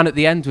sit down at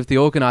the end with the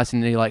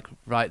organising, and you're like,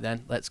 right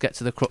then, let's get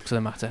to the crux of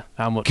the matter.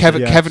 How much?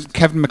 Kevin Yeah.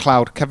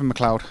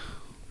 McLeod.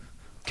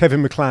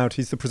 Kevin McLeod,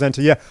 he's the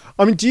presenter. Yeah.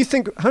 I mean, do you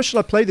think? How should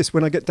I play this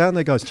when I get down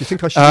there, guys? Do you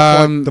think I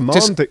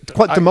should be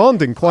quite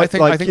demanding? I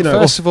think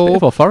first of Bit all,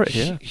 of authority,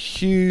 yeah.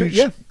 huge,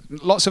 Yeah.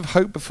 lots of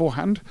hope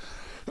beforehand,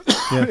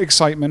 Yeah.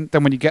 excitement.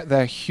 Then when you get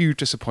there, huge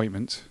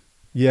disappointment.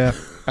 Yeah.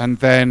 And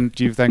then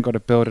you've then got to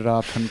build it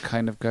up and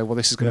kind of go, well,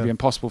 this is going to Yeah. be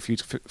impossible for you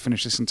to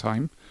finish this in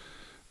time.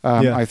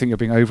 Yeah. I think you're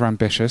being over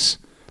ambitious.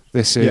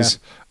 This is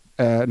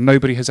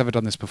nobody has ever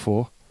done this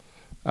before.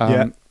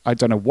 I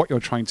don't know what you're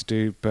trying to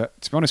do, but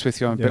to be honest with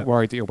you, I'm a bit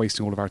worried that you're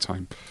wasting all of our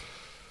time.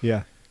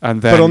 Yeah.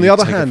 And then But on the you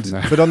other take it hand, from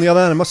there.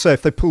 I must say,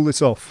 if they pull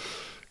this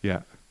off,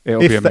 it'll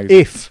be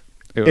amazing.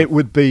 it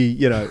would be,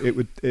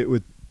 it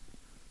would.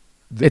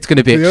 It's going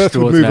to be the Earth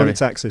would move on extraordinary.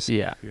 its axis.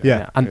 Yeah.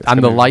 Yeah. And It's the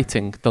gonna be-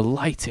 lighting,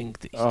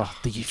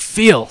 that you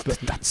feel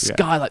that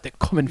skylight they're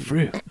coming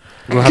through.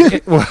 We'll have,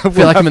 I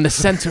feel like I'm in the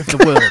centre of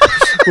the world.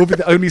 we'll be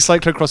the only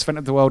cyclocross event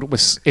in the world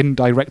with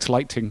indirect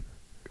lighting.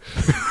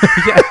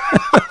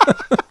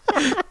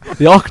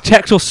 The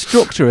architectural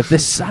structure of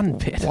this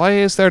sandpit. Why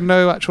is there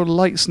no actual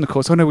lights in the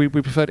course? Oh no, we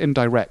preferred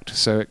indirect,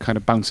 so it kind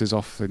of bounces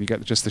off and you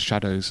get just the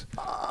shadows.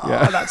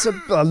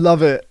 I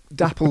love it.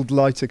 Dappled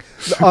lighting.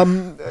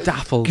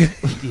 Dappled. You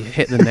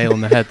hit the nail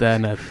on the head there,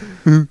 Ned.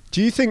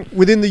 Do you think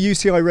within the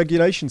UCI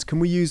regulations can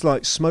we use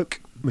like smoke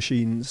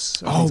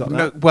machines? And things like no,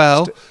 that?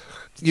 well,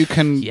 you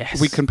can.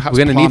 Yes. We can perhaps.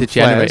 We're going to need a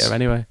plant flares. generator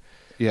anyway.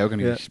 Yeah, we're going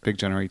to need a big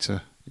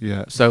generator.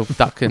 Yeah. So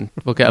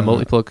we'll get a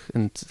multi-plug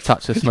and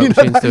attach the smoke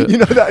machines to it. You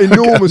know that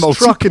enormous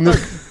truck in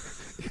the.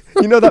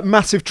 You know that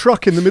massive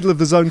truck in the middle of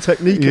the Zone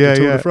Technique at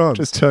the Tour de France?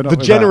 Just turn up the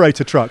with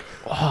generator truck.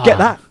 Get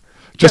that.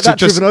 Get that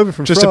driven over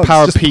from just France. a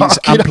power Just Pete's park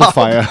it up.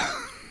 amplifier.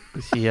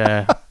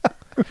 Yeah.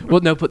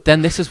 Well, no, but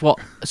then this is what.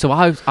 So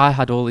I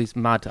had all these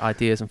mad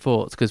ideas and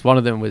thoughts because one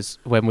of them was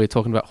when we were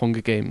talking about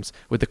Hunger Games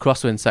with the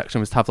crosswind section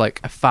was to have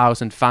like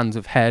 1,000 fans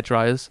of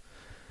hairdryers.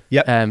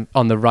 Yep.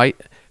 On the right.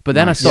 But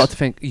then Nice. I started to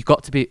think you've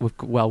got to be.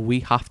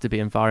 We have to be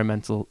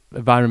environmentally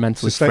It's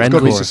got to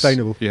friendly. be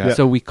sustainable. Yeah.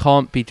 So we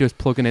can't be just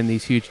plugging in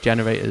these huge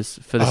generators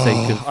for the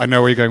sake of. I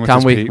know where you're going with Can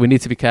this, we? Pete. We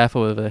need to be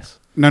careful with this.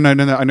 No. I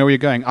know where you're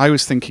going. I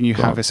was thinking you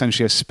Go have on.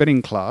 essentially a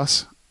spinning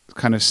class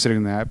kind of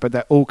sitting there, but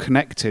they're all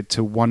connected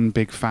to one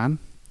big fan.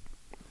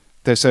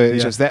 It's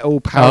just they're all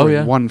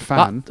powering one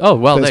fan. There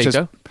you There's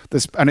go.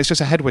 And it's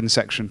just a headwind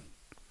section.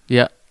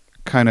 Yeah,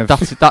 Kind of.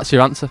 that's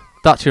your answer.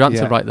 That's your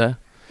answer Yeah. right there.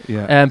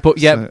 Yeah. But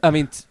yeah, So- I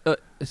mean,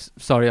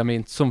 sorry. I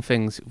mean, some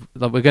things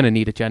like, we're going to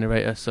need a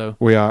generator, so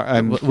We are.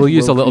 And we'll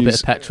use a little bit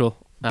use of petrol.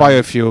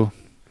 biofuel.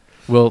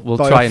 We'll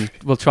try and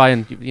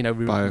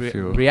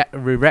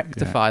Biofuel.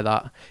 rectify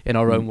that in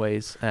our own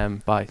ways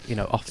by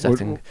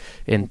offsetting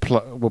in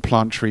We'll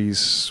plant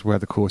trees where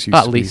the course used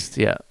at to least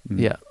be. yeah.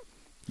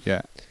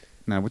 Yeah.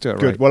 No, we'll do it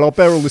Good. right. Well, I'll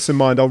bear all this in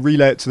mind. I'll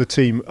relay it to the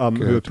team who are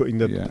Good. putting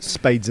the Yeah.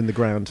 spades in the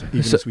ground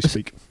even So- as we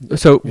speak.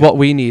 So what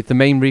we need, the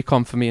main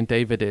recon for me and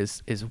David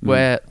is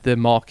where the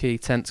marquee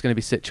tent's going to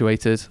be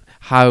situated,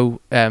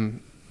 how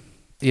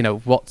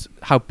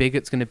how big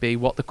it's going to be,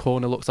 what the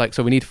corner looks like.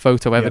 So we need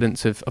photo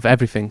evidence of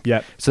everything.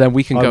 Yeah. So then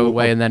we can go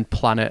away and then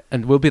plan it,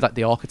 and we'll be like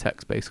the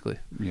architects basically.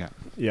 Yeah.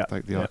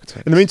 Like the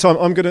architects. In the meantime,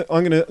 I'm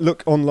gonna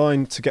look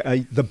online to get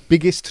the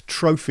biggest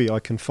trophy I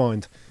can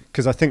find,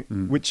 because I think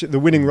the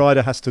winning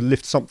rider has to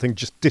lift something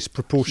just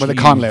disproportionately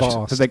Well, they can't lift,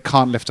 vast. because they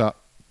can't lift up.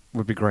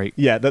 Would be great.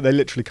 Yeah, that they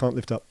literally can't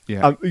lift up.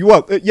 Yeah.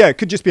 It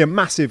could just be a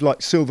massive,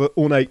 like, silver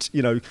ornate,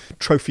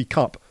 trophy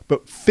cup,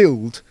 but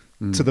filled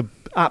to the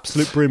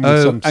absolute brim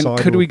with some and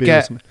cider could or we beer or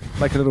get something.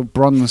 like a little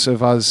bronze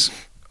of us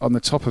on the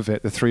top of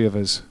it, the three of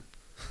us,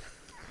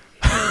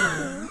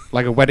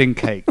 like a wedding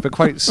cake, but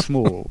quite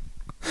small,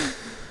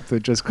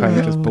 that just kind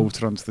of just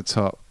bolted onto the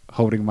top,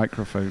 holding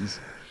microphones.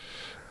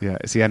 Yeah,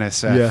 it's the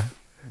NSF.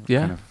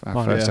 Yeah. Kind of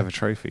our first ever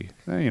trophy.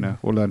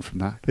 We'll learn from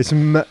that. It's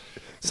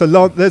so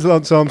there's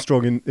Lance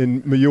Armstrong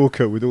in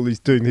Mallorca with all these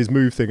doing his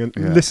move thing,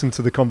 and listen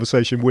to the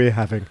conversation we're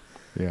having.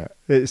 Yeah,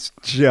 it's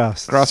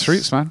just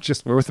grassroots, man.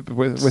 Just we're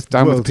with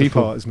down with the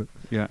people, apart, isn't it?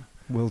 Yeah,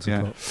 worlds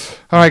apart.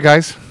 All right,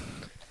 guys.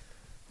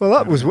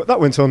 Well, that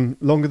went on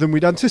longer than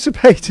we'd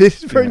anticipated.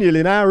 Very nearly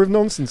an hour of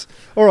nonsense.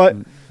 All right,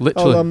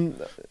 literally.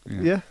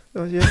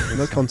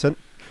 No content.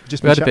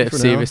 Just we had a bit of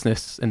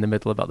seriousness in the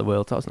middle about the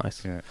world. That was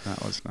nice. Yeah,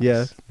 that was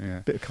nice. Yeah,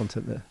 bit of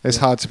content there. It's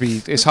hard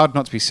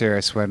not to be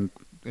serious when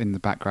in the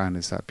background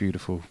is that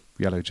beautiful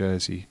yellow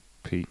jersey,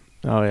 Pete.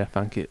 Oh yeah,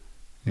 thank you.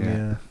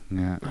 Yeah.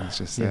 It's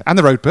just and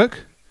the road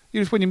book.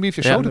 When you move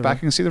your shoulder back,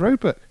 you can see the road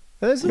book.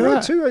 There's the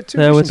road two.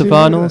 There with the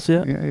vinyls.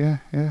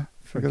 Yeah.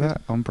 Look at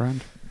that, on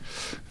brand.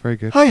 Very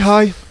good.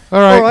 Hi. All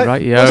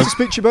right. Nice to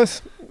speak to you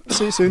both.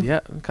 See you soon.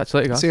 Yeah, catch you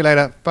later, guys. See you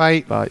later.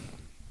 Bye. Bye.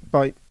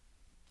 Bye.